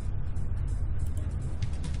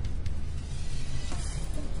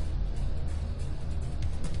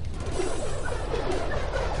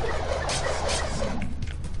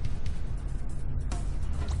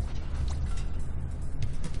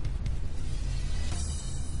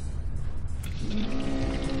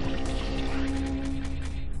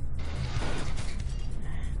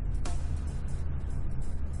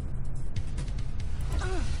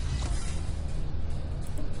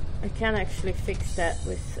 can actually fix that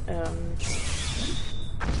with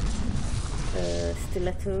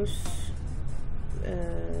Stiletto's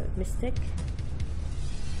Misc.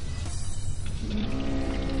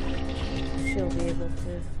 She'll be able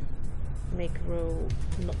to make row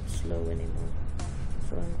not slow anymore.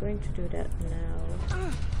 So I'm going to do that now.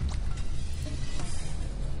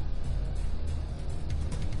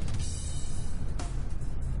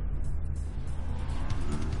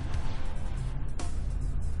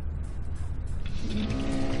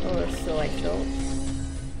 Or so I thought.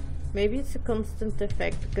 Maybe it's a constant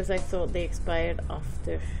effect because I thought they expired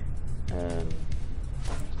after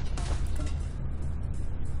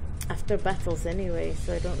battles anyway,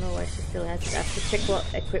 so I don't know why she still has it. I have to check what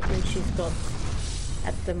equipment she's got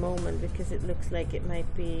at the moment, because it looks like it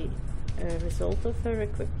might be a result of her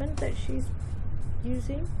equipment that she's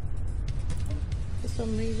using for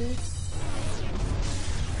some reason.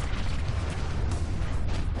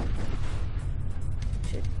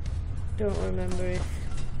 Shit. Don't remember if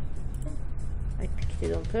I picked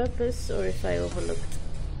it on purpose or if I overlooked.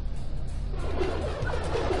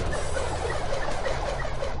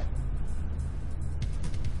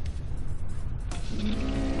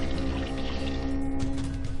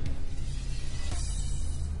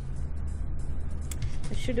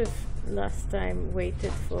 I should have last time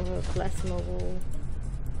waited for her plasma wall.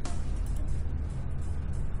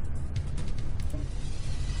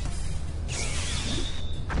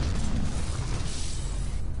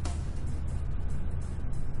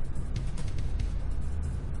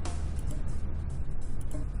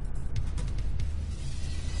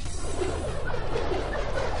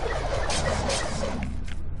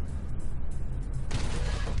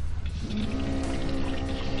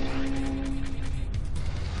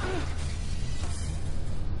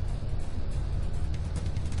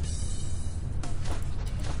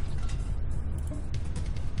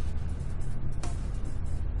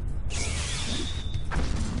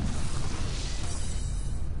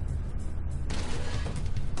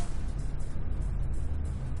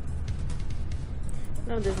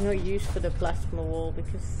 No, there's no use for the plasma wall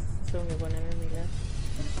because there's only one enemy left.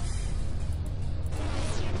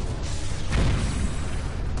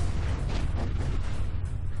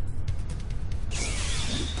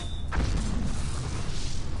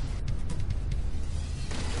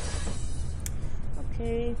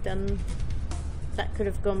 Okay, then that could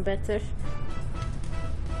have gone better.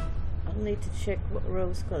 I'll need to check what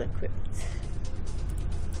Rose got equipped.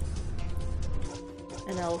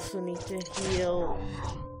 And I also need to heal.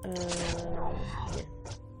 Yeah.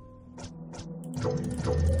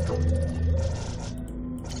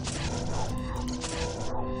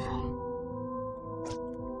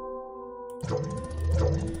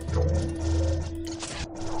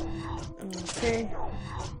 Okay.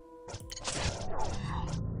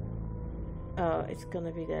 Oh, it's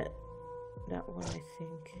gonna be that one, I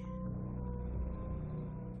think.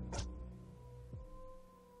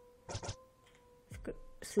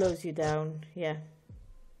 Slows you down, yeah.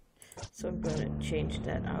 So I'm gonna change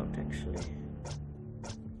that out actually.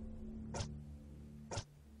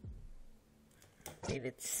 I mean,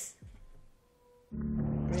 it's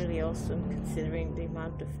really awesome considering the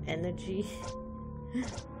amount of energy.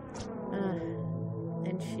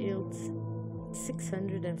 And shields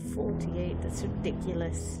 648, that's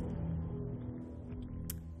ridiculous.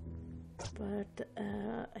 But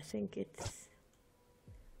I think it's,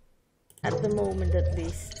 at the moment at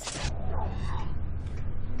least,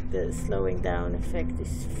 the slowing down effect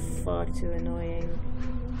is far too annoying.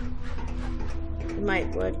 It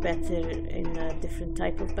might work better in a different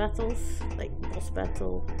type of battles, like boss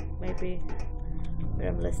battle maybe, where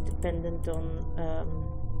I'm less dependent on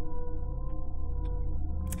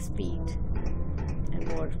speed and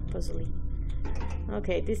more puzzly.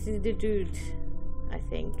 Okay, this is the dude, I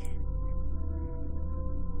think.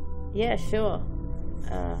 Yeah, sure.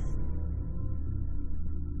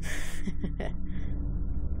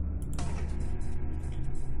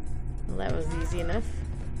 Well, that was easy enough.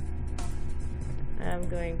 I'm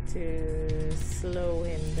going to slow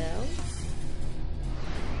him down.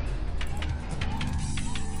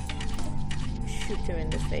 Shoot him in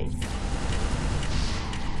the face.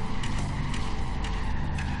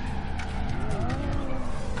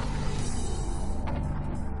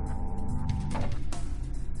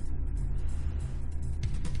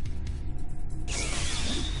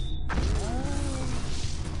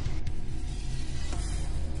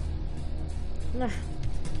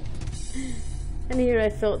 And here I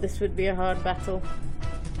thought this would be a hard battle.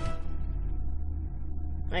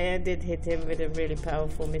 I did hit him with a really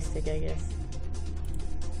powerful mystic, I guess.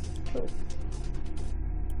 Cool.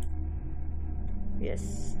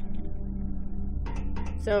 Yes.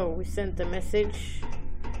 So we sent a message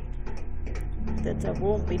that I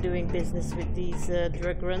won't be doing business with these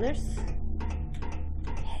drug runners.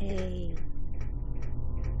 Hey.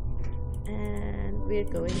 And we're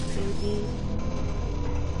going to the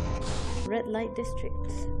red light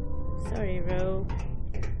district. Sorry, Ro.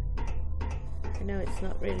 I know it's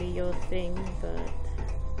not really your thing, but...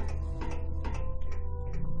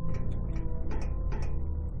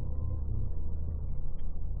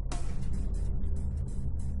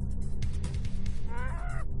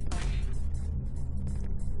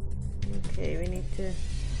 Okay, we need to...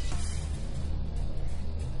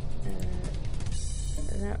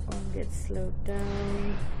 that one gets slowed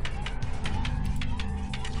down.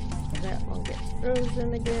 That one gets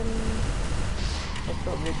frozen again. I'll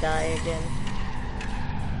probably die again.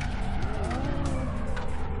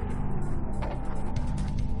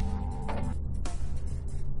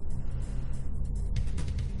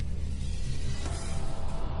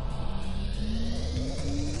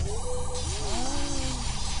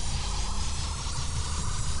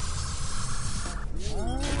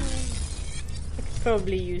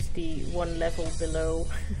 Probably use the one level below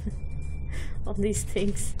on these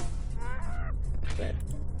things, but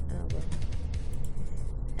oh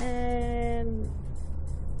well. And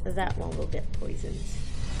that one will get poisoned.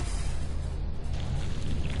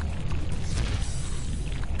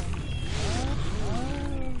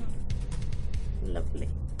 Lovely.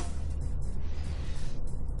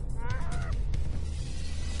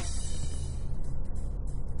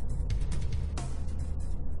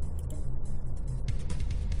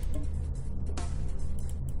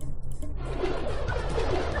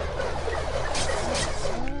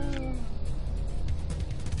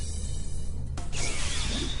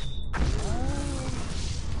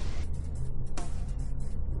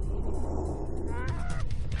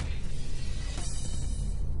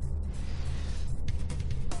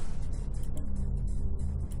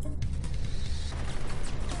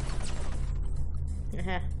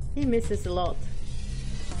 He misses a lot.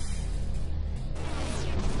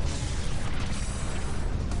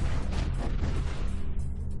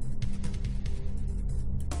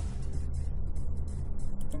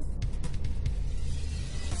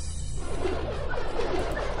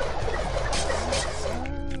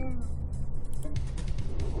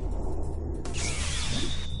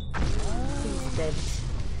 He's dead.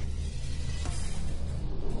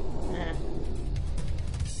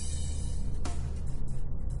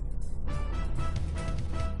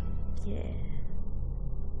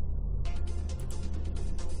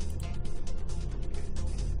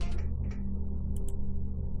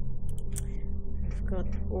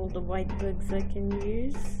 All the white bugs I can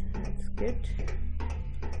use. That's good.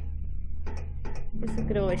 Guess I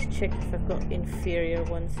could always check if I've got inferior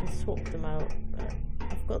ones and swap them out. But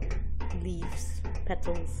I've got leaves,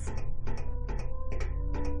 petals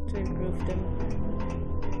to improve them.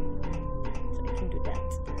 So I can do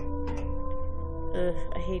that.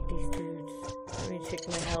 I hate these dudes. Let me check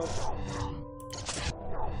my health.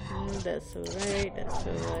 That's alright, that's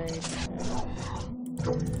alright.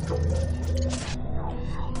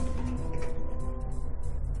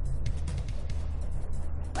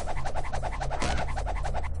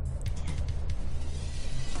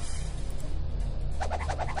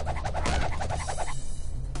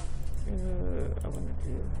 I want to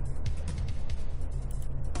do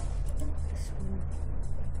this one.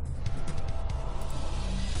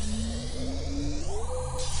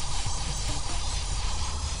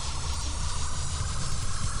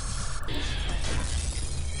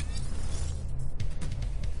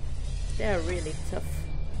 They're really tough.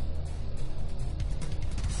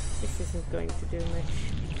 This isn't going to do much.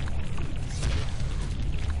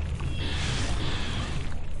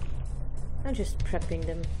 I'm just prepping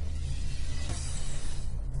them.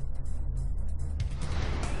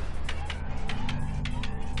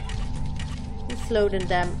 He's slowed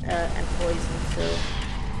and and poisoned, so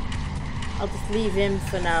I'll just leave him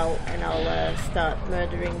for now, and I'll start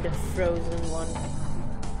murdering the frozen one.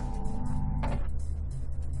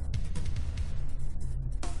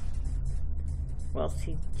 Whilst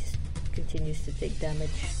he just continues to take damage.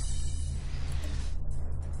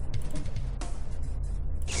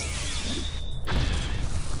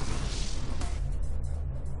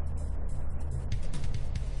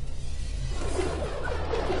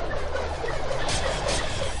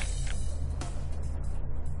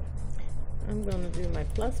 I'm gonna do my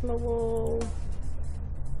plasma wall.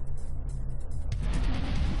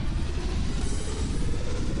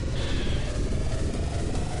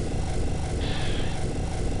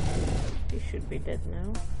 Should be dead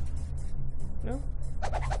now. No? Oh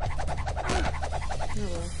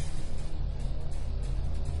well.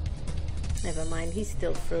 Never mind, he's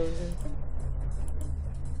still frozen.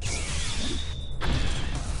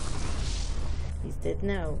 He's dead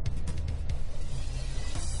now.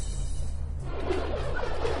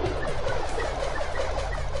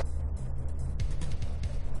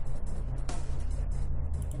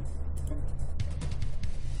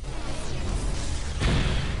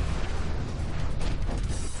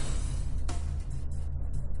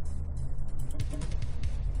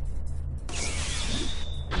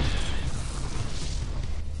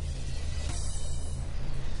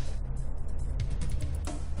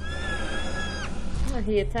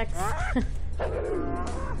 He attacks. Of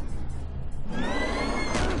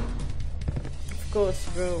course,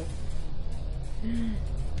 bro.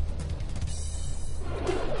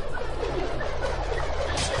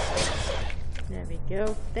 There we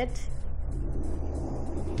go. Dead.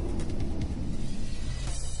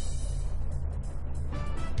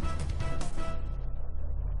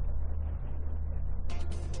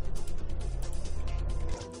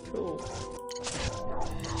 Cool.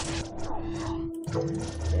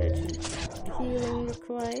 Urgent healing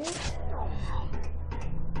required.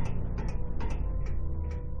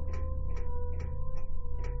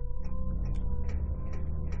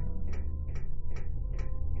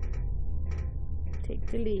 Take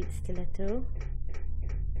the lead, Stiletto.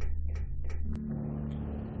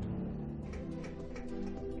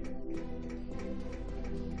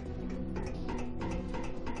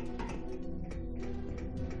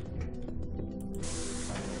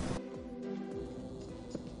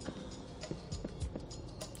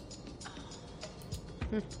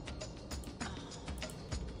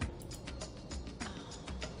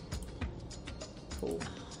 Cool.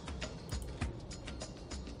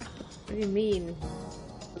 What do you mean?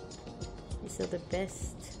 These are the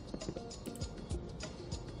best.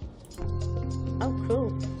 Oh,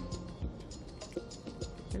 cool.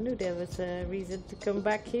 I knew there was a reason to come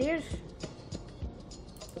back here.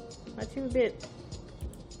 Not you a bit.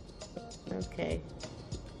 Okay.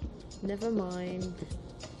 Never mind.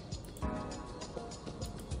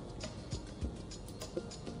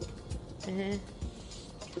 You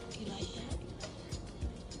like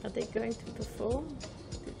that? Are they going to perform?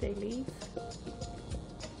 Did they leave?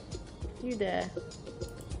 You there?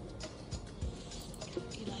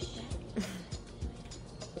 You like that?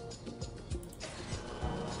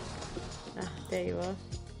 Ah, there you are.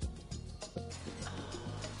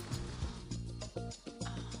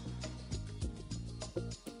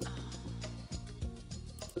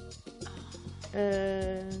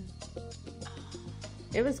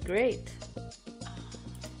 It was great.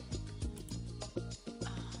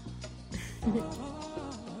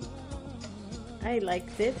 I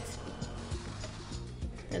liked it.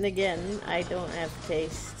 And again, I don't have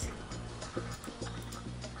taste.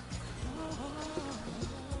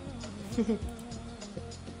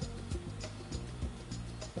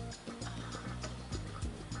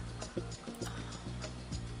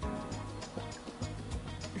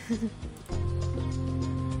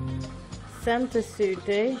 Santa Suit,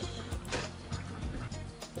 eh?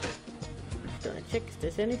 Just gonna check if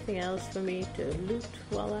there's anything else for me to loot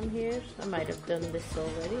while I'm here. I might have done this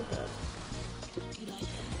already, but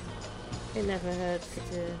it never hurts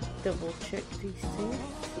to double check these things.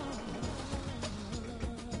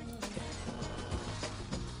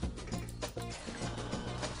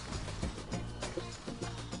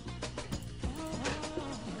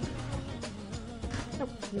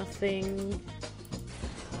 Nope, nothing.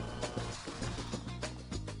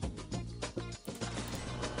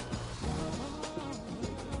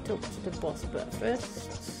 Talk to the boss, but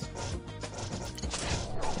first.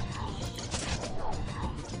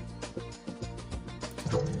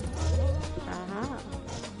 Aha.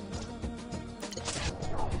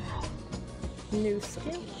 New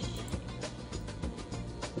skill.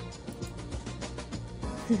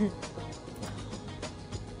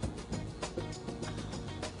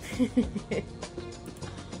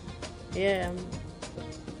 Yeah.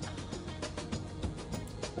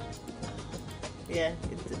 Yeah,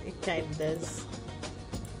 it kind of does.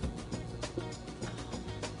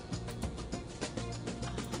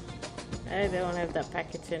 I don't have that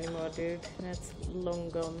package anymore, dude. That's long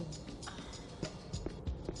gone.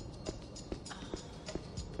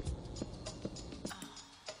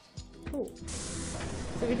 Cool.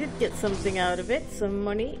 So we did get something out of it, some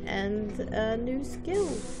money and a new skill.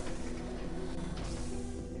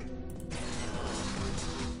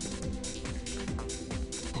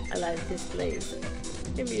 I like this place.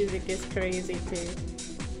 The music is crazy too.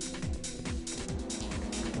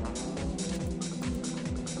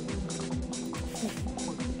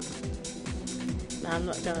 No, I'm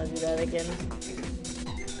not gonna do that again.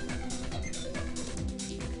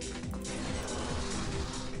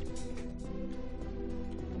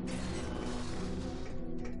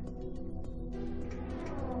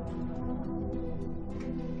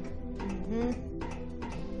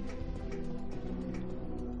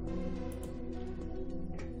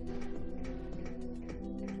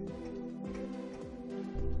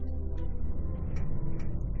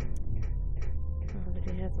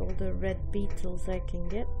 have all the red beetles I can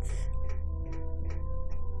get.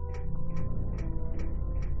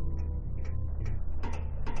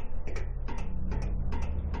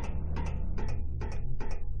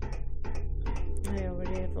 I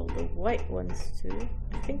already have all the white ones too.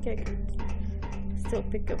 I think I could still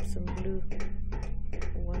pick up some blue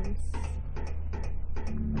ones,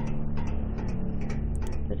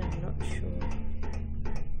 but I'm not sure.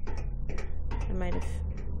 I might have,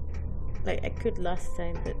 like I could last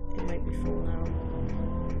time, but it might be full now.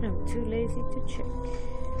 I'm too lazy to check.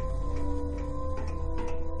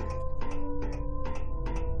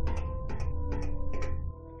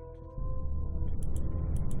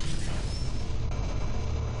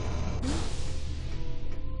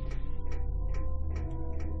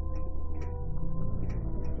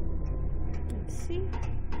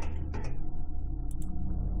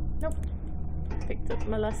 Nope. Picked up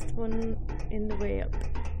my last one in the way up.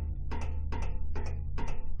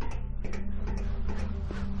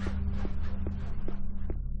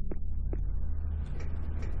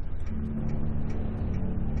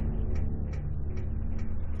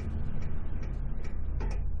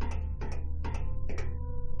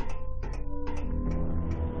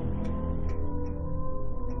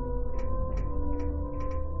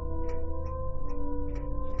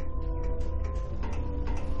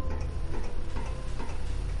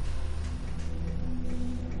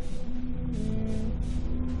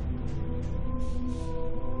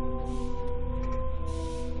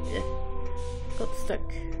 Got stuck.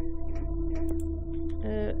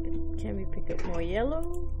 Can we pick up more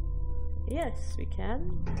yellow? Yes, we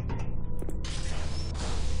can.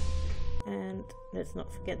 And let's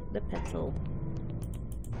not forget the petal,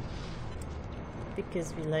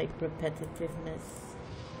 because we like repetitiveness.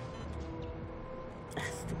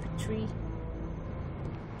 Stupid tree.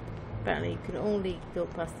 Apparently you can only go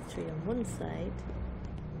past the tree on one side.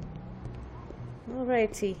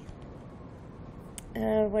 Alrighty.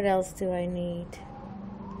 What else do I need?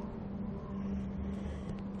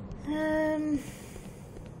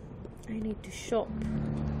 I need to shop.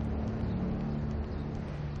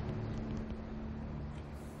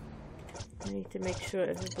 I need to make sure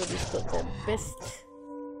everybody's got their best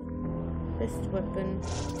weapon.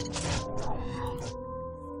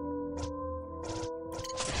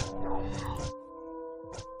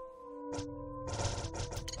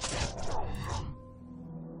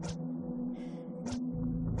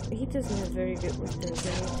 He doesn't have very good weapons. I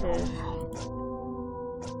need to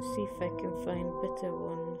see if I can find better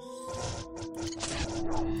ones.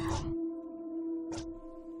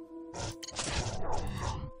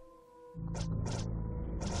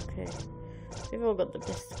 Okay, we've all got the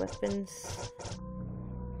best weapons.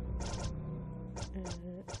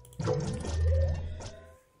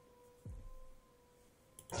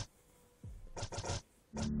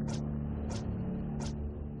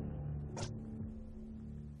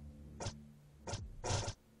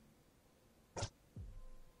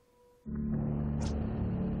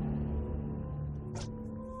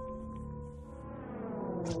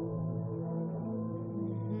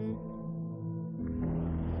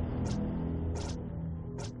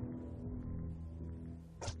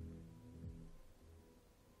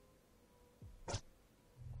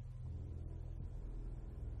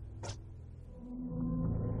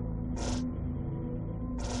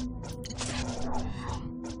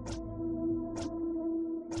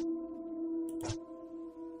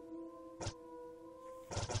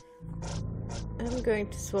 I'm going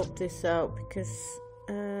to swap this out because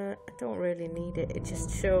I don't really need it. It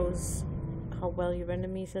just shows how well your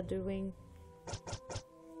enemies are doing,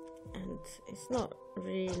 and it's not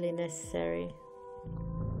really necessary.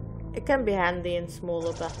 It can be handy in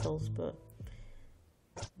smaller battles, but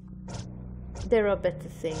there are better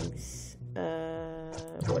things.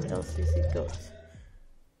 What else has it got?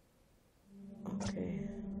 Okay.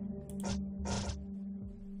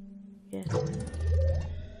 Yeah.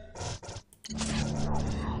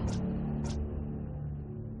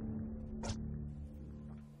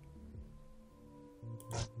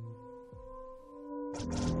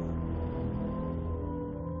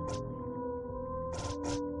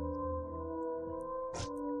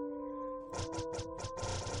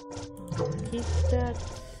 Keep that.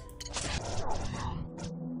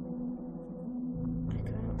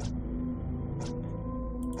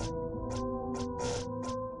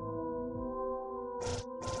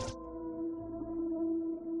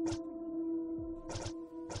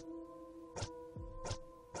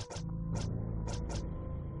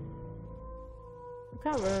 I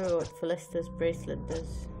can't remember what Hephaestus bracelet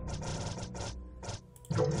does.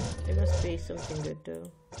 It must be something good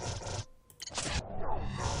though.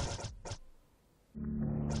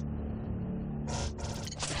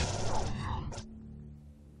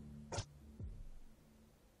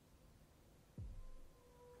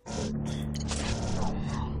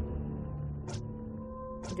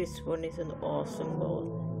 This one is an awesome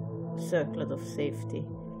ball. Circlet of safety.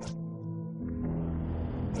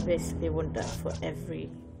 You basically want that for every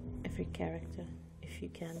character, if you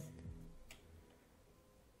can.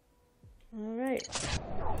 Alright.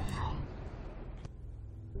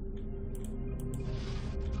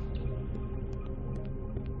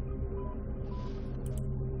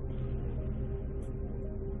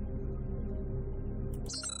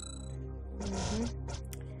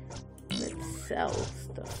 Let's sell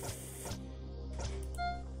stuff.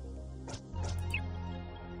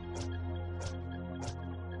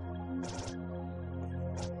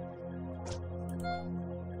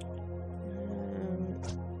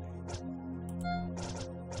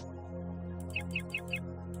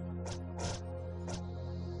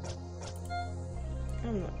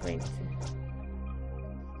 I'm not going to.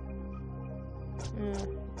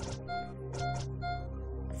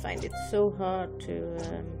 I find it so hard to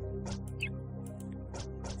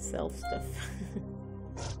sell stuff.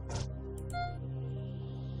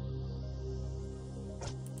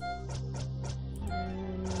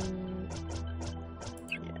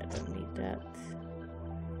 Yeah, I don't need that.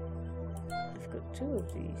 I've got 2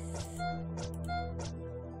 of these.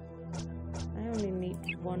 I only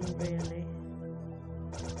need 1 really.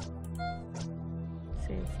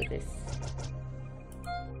 Same for this.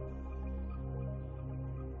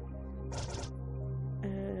 I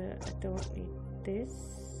don't need this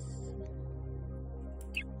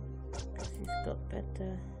because he's got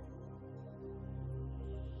better.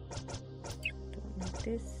 Don't need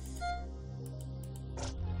this.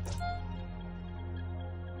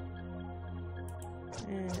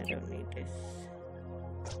 And I don't need this.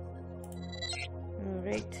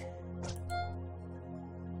 Alright.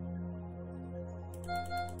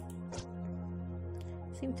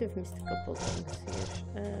 Seem to have missed a couple things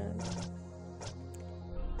here.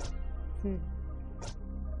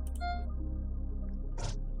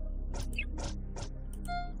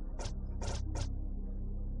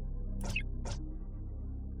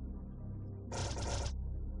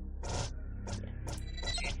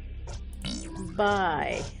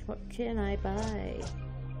 Buy. What can I buy?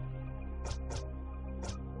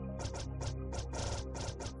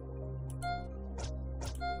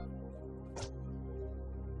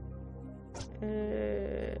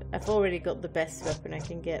 I've already got the best weapon I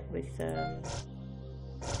can get with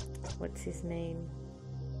what's his name?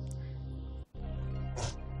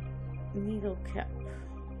 Needle cap.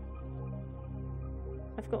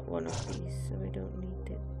 I've got one of these, so I don't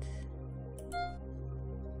need it.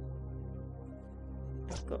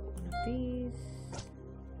 I've got one of these.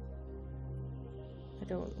 I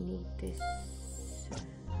don't need this.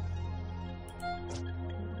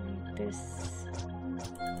 Don't need this.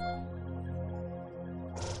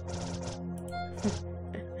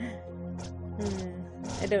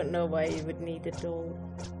 I don't know why you would need it all.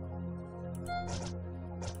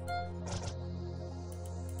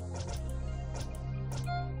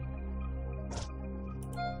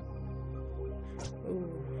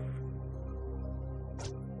 Ooh.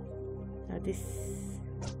 Now this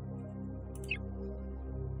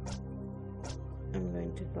I'm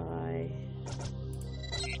going to buy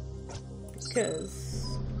because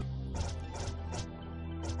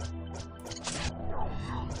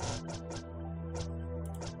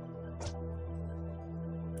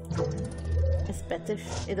it's better.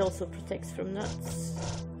 It also protects from nuts.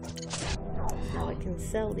 Now I can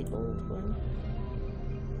sell the old one.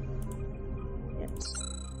 Yep.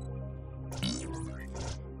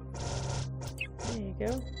 There you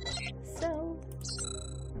go. Sell.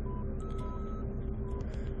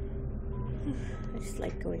 I just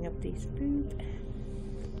like going up these boots.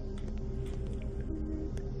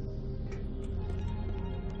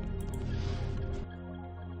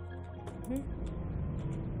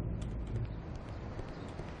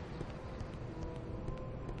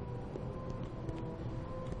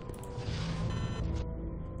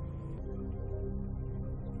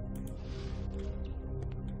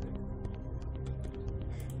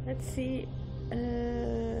 Let's see.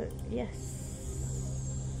 Yes.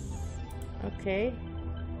 Okay.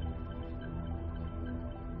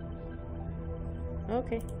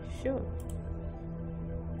 Okay, sure.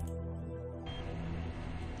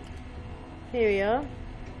 Here we are.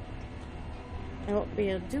 And what we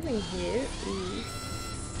are doing here is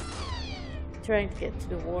trying to get to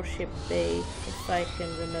the Warship Bay, if I can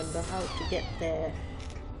remember how to get there.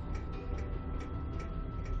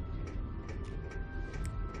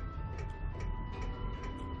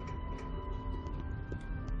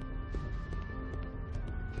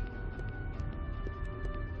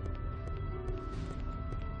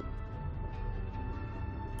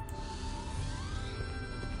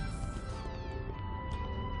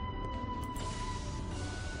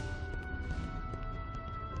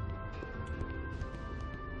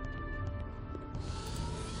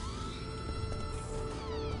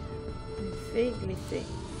 vaguely think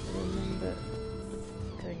I remember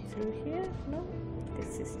going through here. No,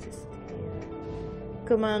 this is just a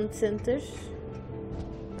command center.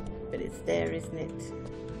 But it's there, isn't it?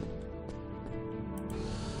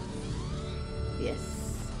 Yes.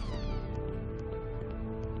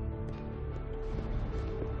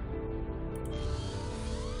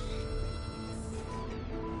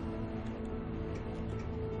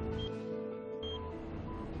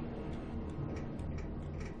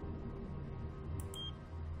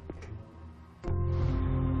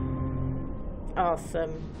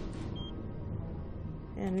 Awesome.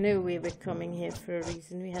 I knew we were coming here for a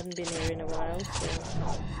reason. We hadn't been here in a while, so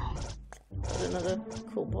there's another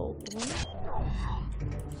cobalt one.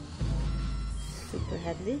 Super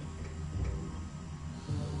handy.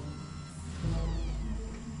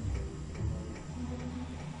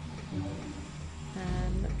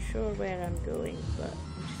 I'm not sure where I'm going, but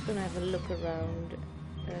I'm just gonna have a look around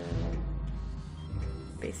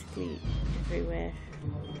basically everywhere.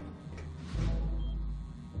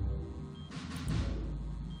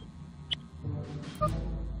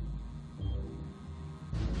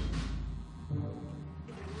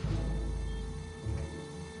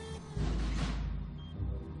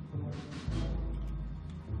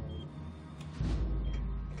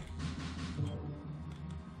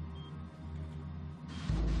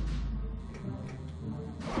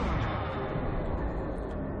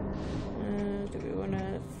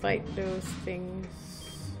 Fight those things.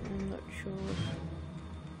 I'm not sure.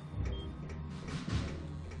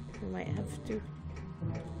 We might have to.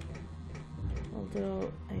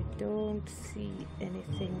 Although I don't see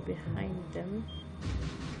anything behind them.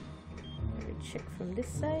 Maybe check from this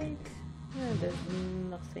side. There's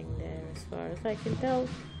nothing there as far as I can tell.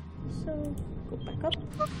 So go back up.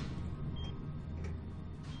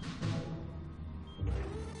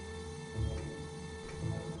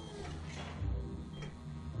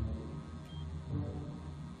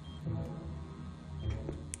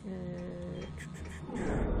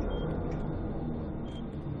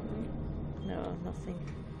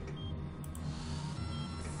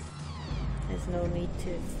 There's no need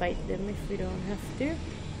to fight them if we don't have to.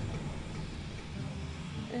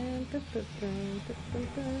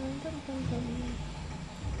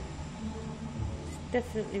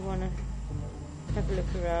 Definitely want to have a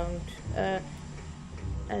look around.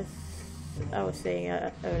 As I was saying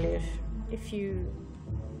earlier, if you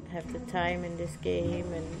have the time in this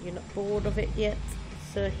game and you're not bored of it yet,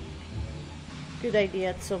 it's a good idea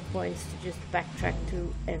at some points to just backtrack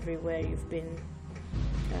to everywhere you've been,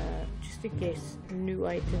 just in case new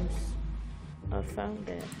items are found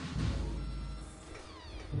there.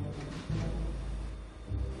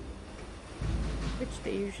 Which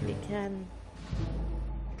they usually can.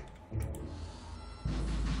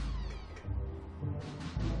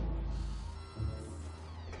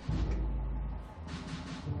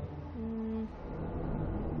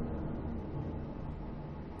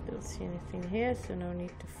 Don't see anything here, so no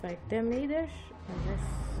need to fight them either, unless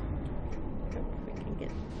we can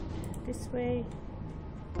get this way.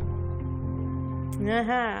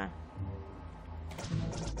 Aha!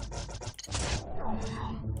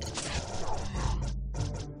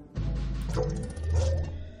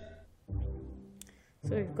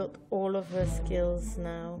 So we've got all of her skills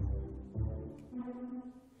now.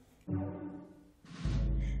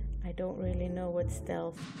 I don't really know what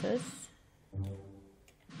stealth does.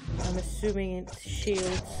 I'm assuming it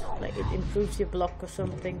shields, like it improves your block or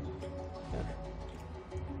something.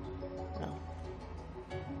 No.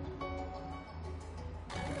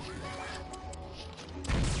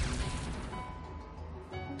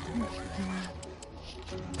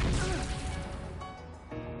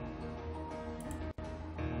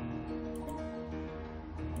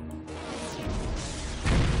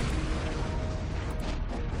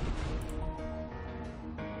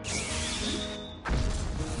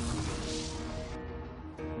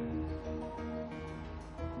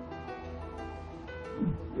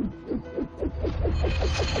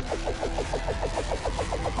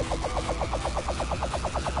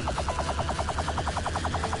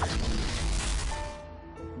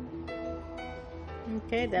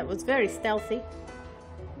 Okay, that was very stealthy.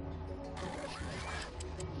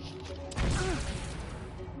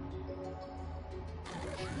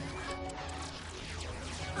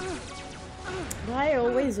 Why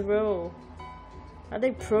always row? Are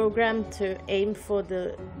they programmed to aim for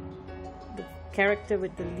the character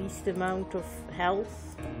with the least amount of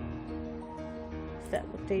health? Is that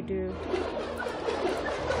what they do?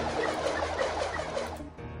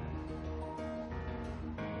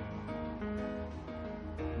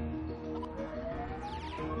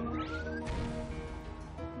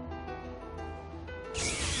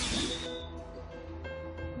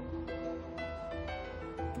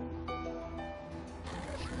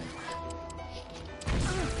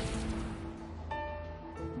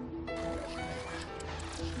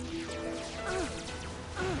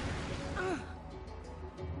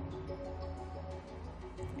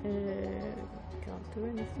 do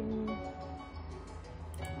anything.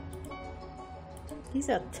 These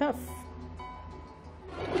are tough.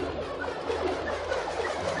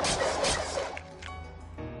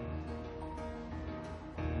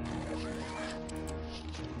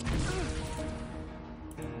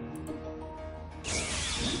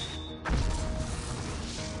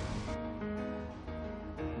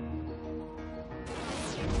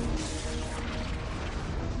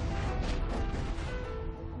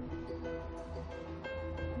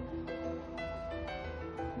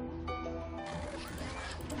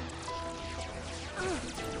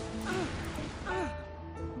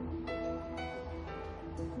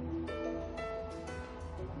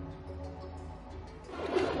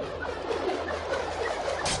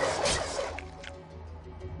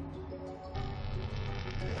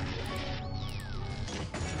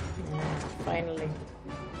 Finally.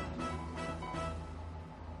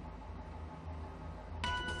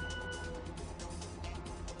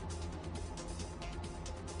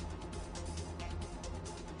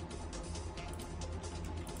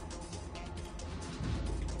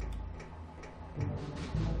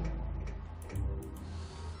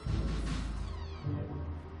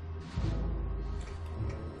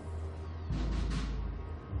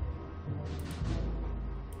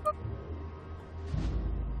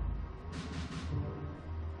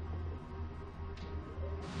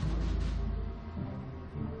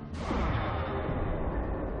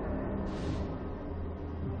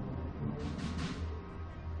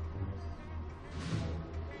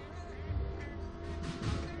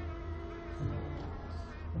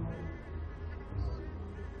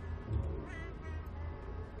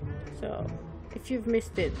 So, if you've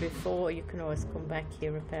missed it before, you can always come back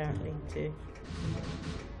here apparently to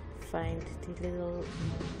find the little,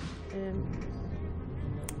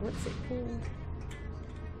 what's it called?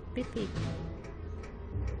 Bipidri.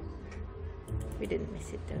 We didn't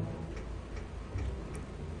miss it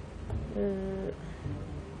though.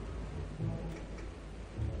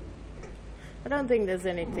 I don't think there's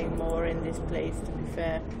anything more in this place, to be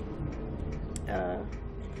fair.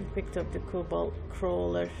 We picked up the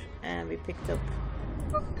CobaltCrawler and we picked up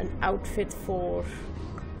an outfit for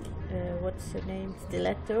what's her name?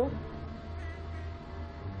 Stiletto.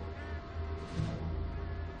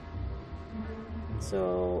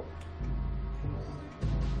 So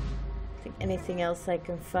I think anything else I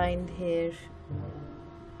can find here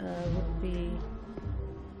would be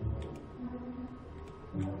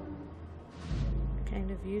kind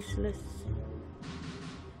of useless.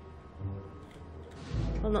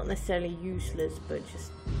 Well, not necessarily useless, but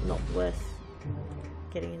just not worth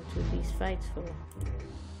getting into these fights for.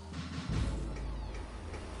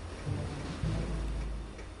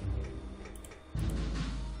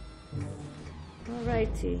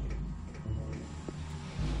 Alrighty.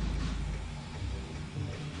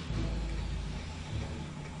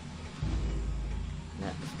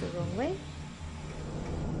 That's the wrong way.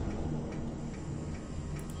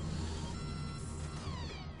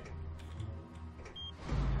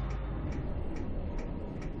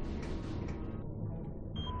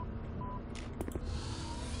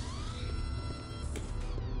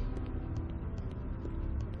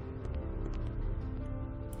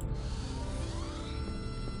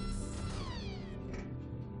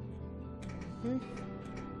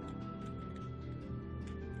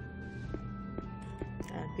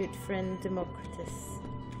 Our good friend Democritus.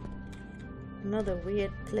 Another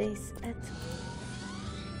weird place at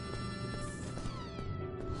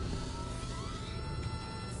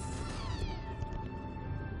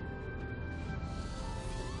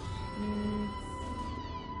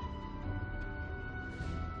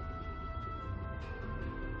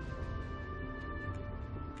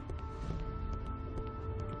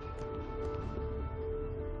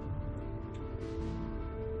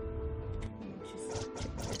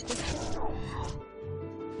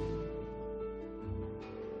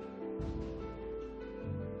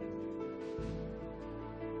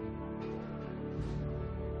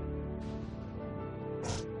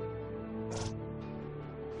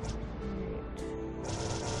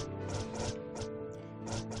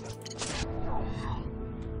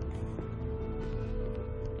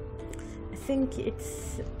I think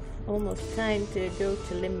it's almost time to go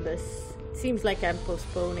to Limbus. It seems like I'm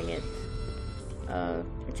postponing it,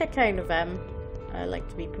 which I kind of am. I like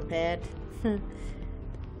to be prepared.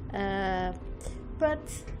 But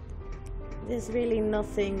there's really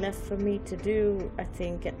nothing left for me to do, I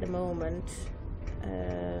think, at the moment.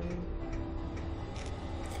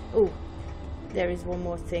 Oh, there is one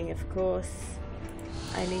more thing, of course.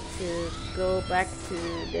 I need to go back to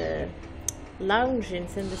the lounge in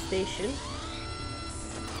Santa Station.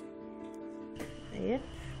 Yep.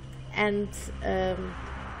 And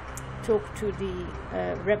talk to the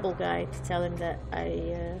rebel guy to tell him that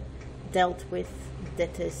I dealt with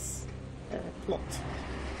Detta's plot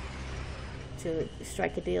to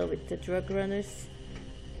strike a deal with the drug runners.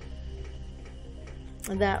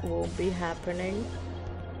 That won't be happening.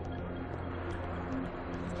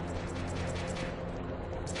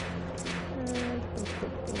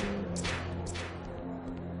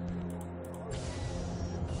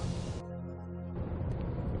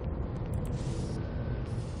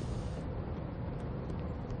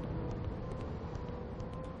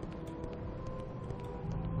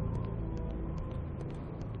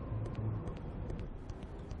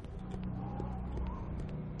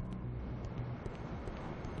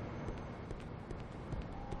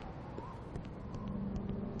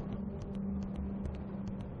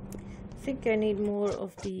 I think I need more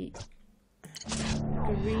of the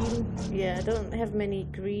green. Yeah, I don't have many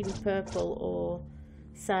green, purple or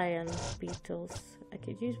cyan beetles. I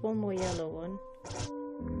could use one more yellow one,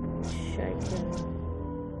 which I can,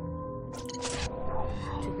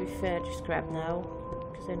 to be fair, just grab now,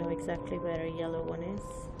 because I know exactly where a yellow one is.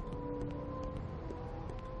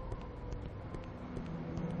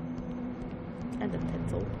 And a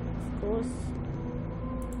petal, of course.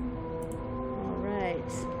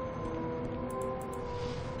 Alright.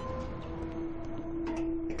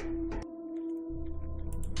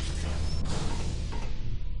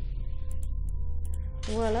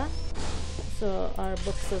 Voila, so our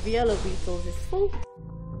box of yellow beetles is full.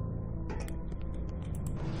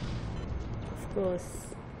 Of course,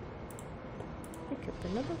 pick up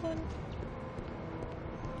another one.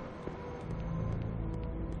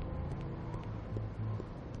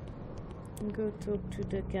 And go talk to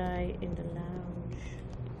the guy in the lounge.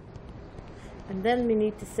 And then we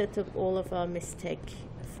need to set up all of our Misc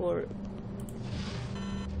for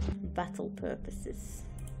battle purposes.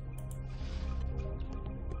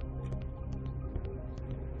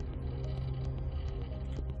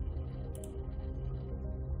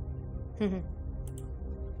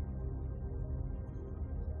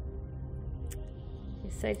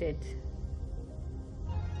 Yes, I did.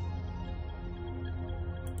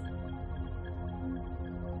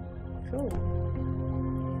 Cool.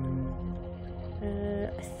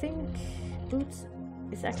 I think Boots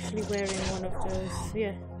is actually wearing one of those.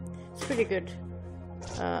 Yeah, it's pretty good.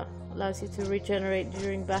 Allows you to regenerate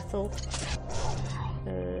during battle.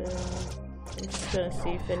 I'm just gonna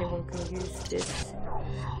see if anyone can use this.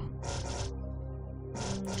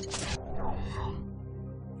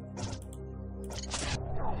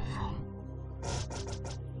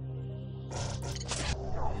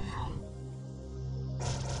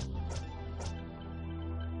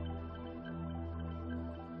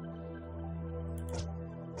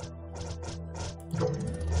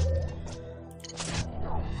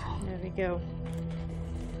 There we go.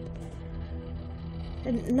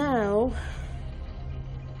 And now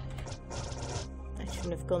I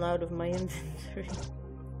shouldn't have gone out of my inventory.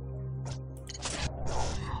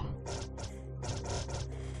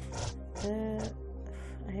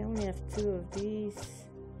 I only have 2 of these.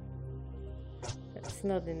 That's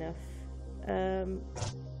not enough.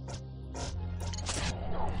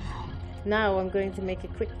 Now I'm going to make a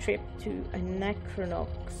quick trip to Anachronox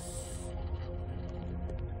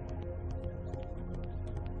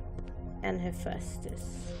and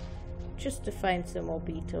Hephaestus, just to find some more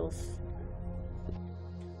beetles.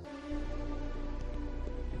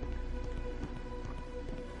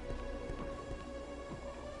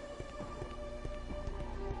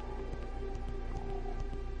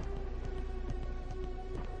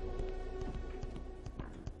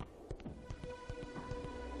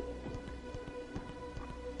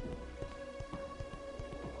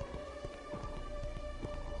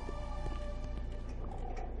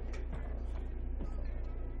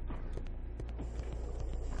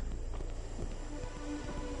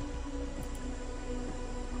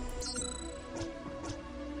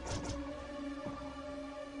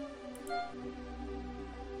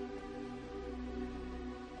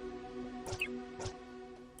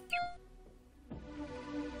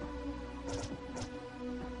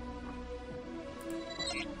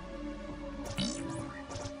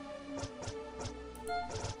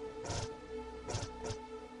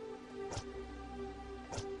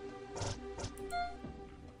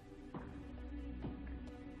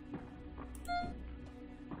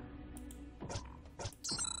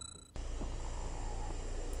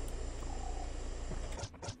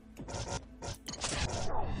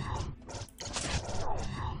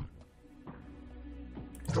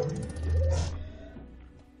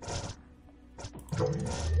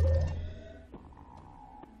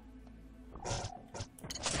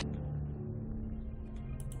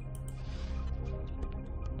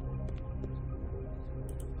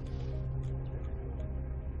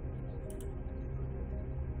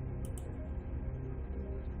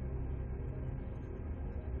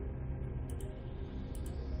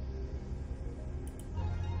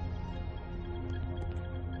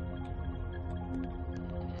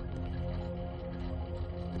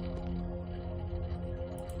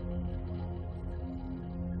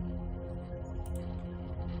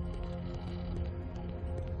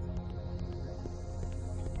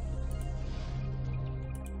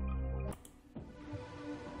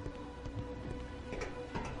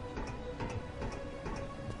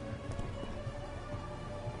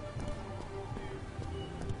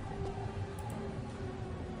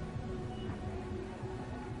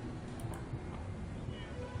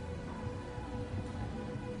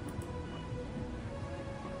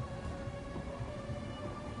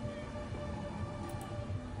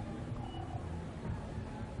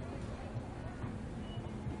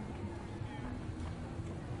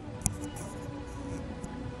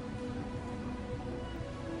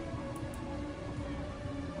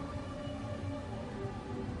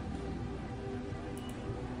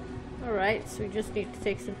 Alright, so we just need to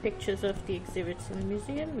take some pictures of the exhibits in the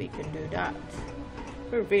museum. We can do that.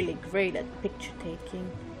 We're really great at picture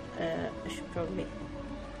taking. I should probably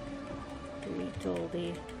delete all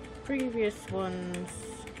the previous ones.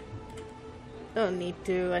 Don't need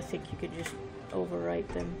to, I think you could just overwrite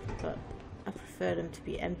them, but I prefer them to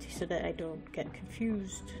be empty so that I don't get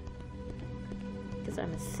confused. Because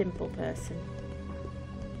I'm a simple person.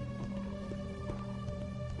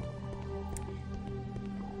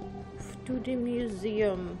 To the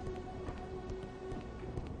museum.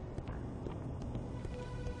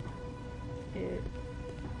 There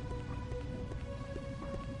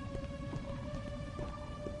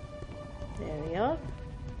we are.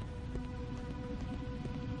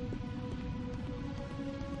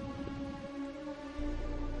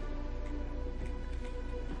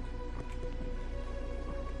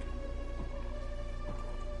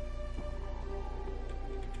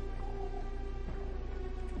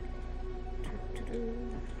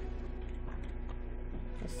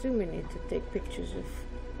 I assume we need to take pictures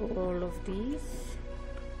of all of these.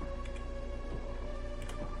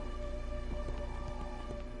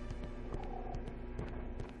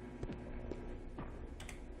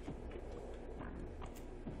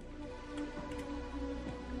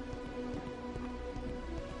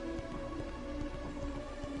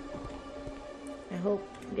 I hope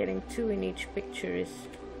getting 2 in each picture is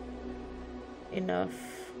enough.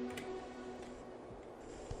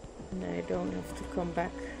 And I don't have to come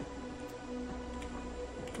back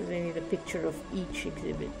because I need a picture of each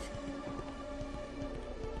exhibit.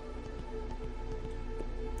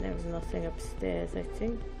 There was nothing upstairs, I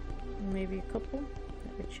think. Maybe a couple.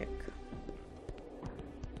 Let me check.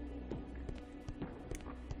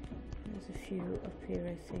 There's a few up here,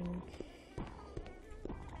 I think.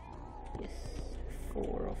 Yes,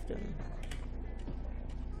 4 of them.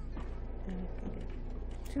 And I can get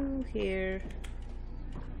 2 here.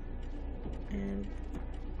 And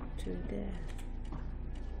 2 there.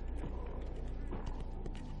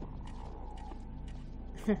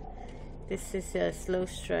 This is a slow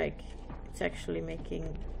strike. It's actually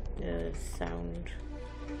making the sound.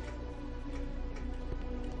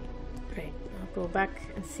 Right, I'll go back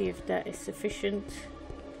and see if that is sufficient.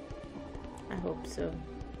 I hope so.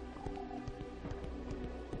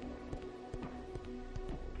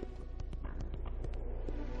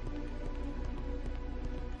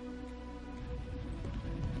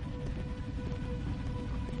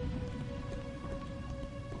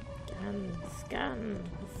 Scans.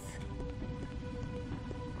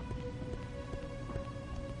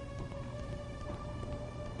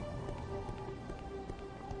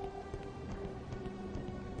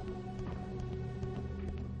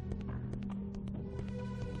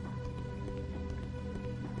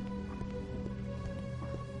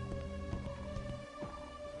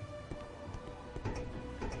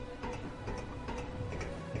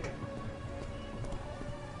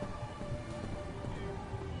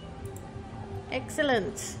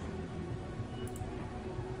 Excellent.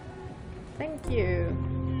 Thank you.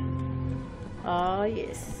 Ah,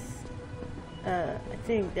 yes. I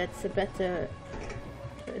think that's a better,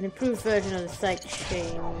 an improved version of the side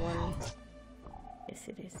chain one. Yes,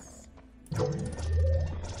 it is.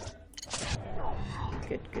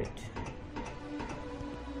 Good, good.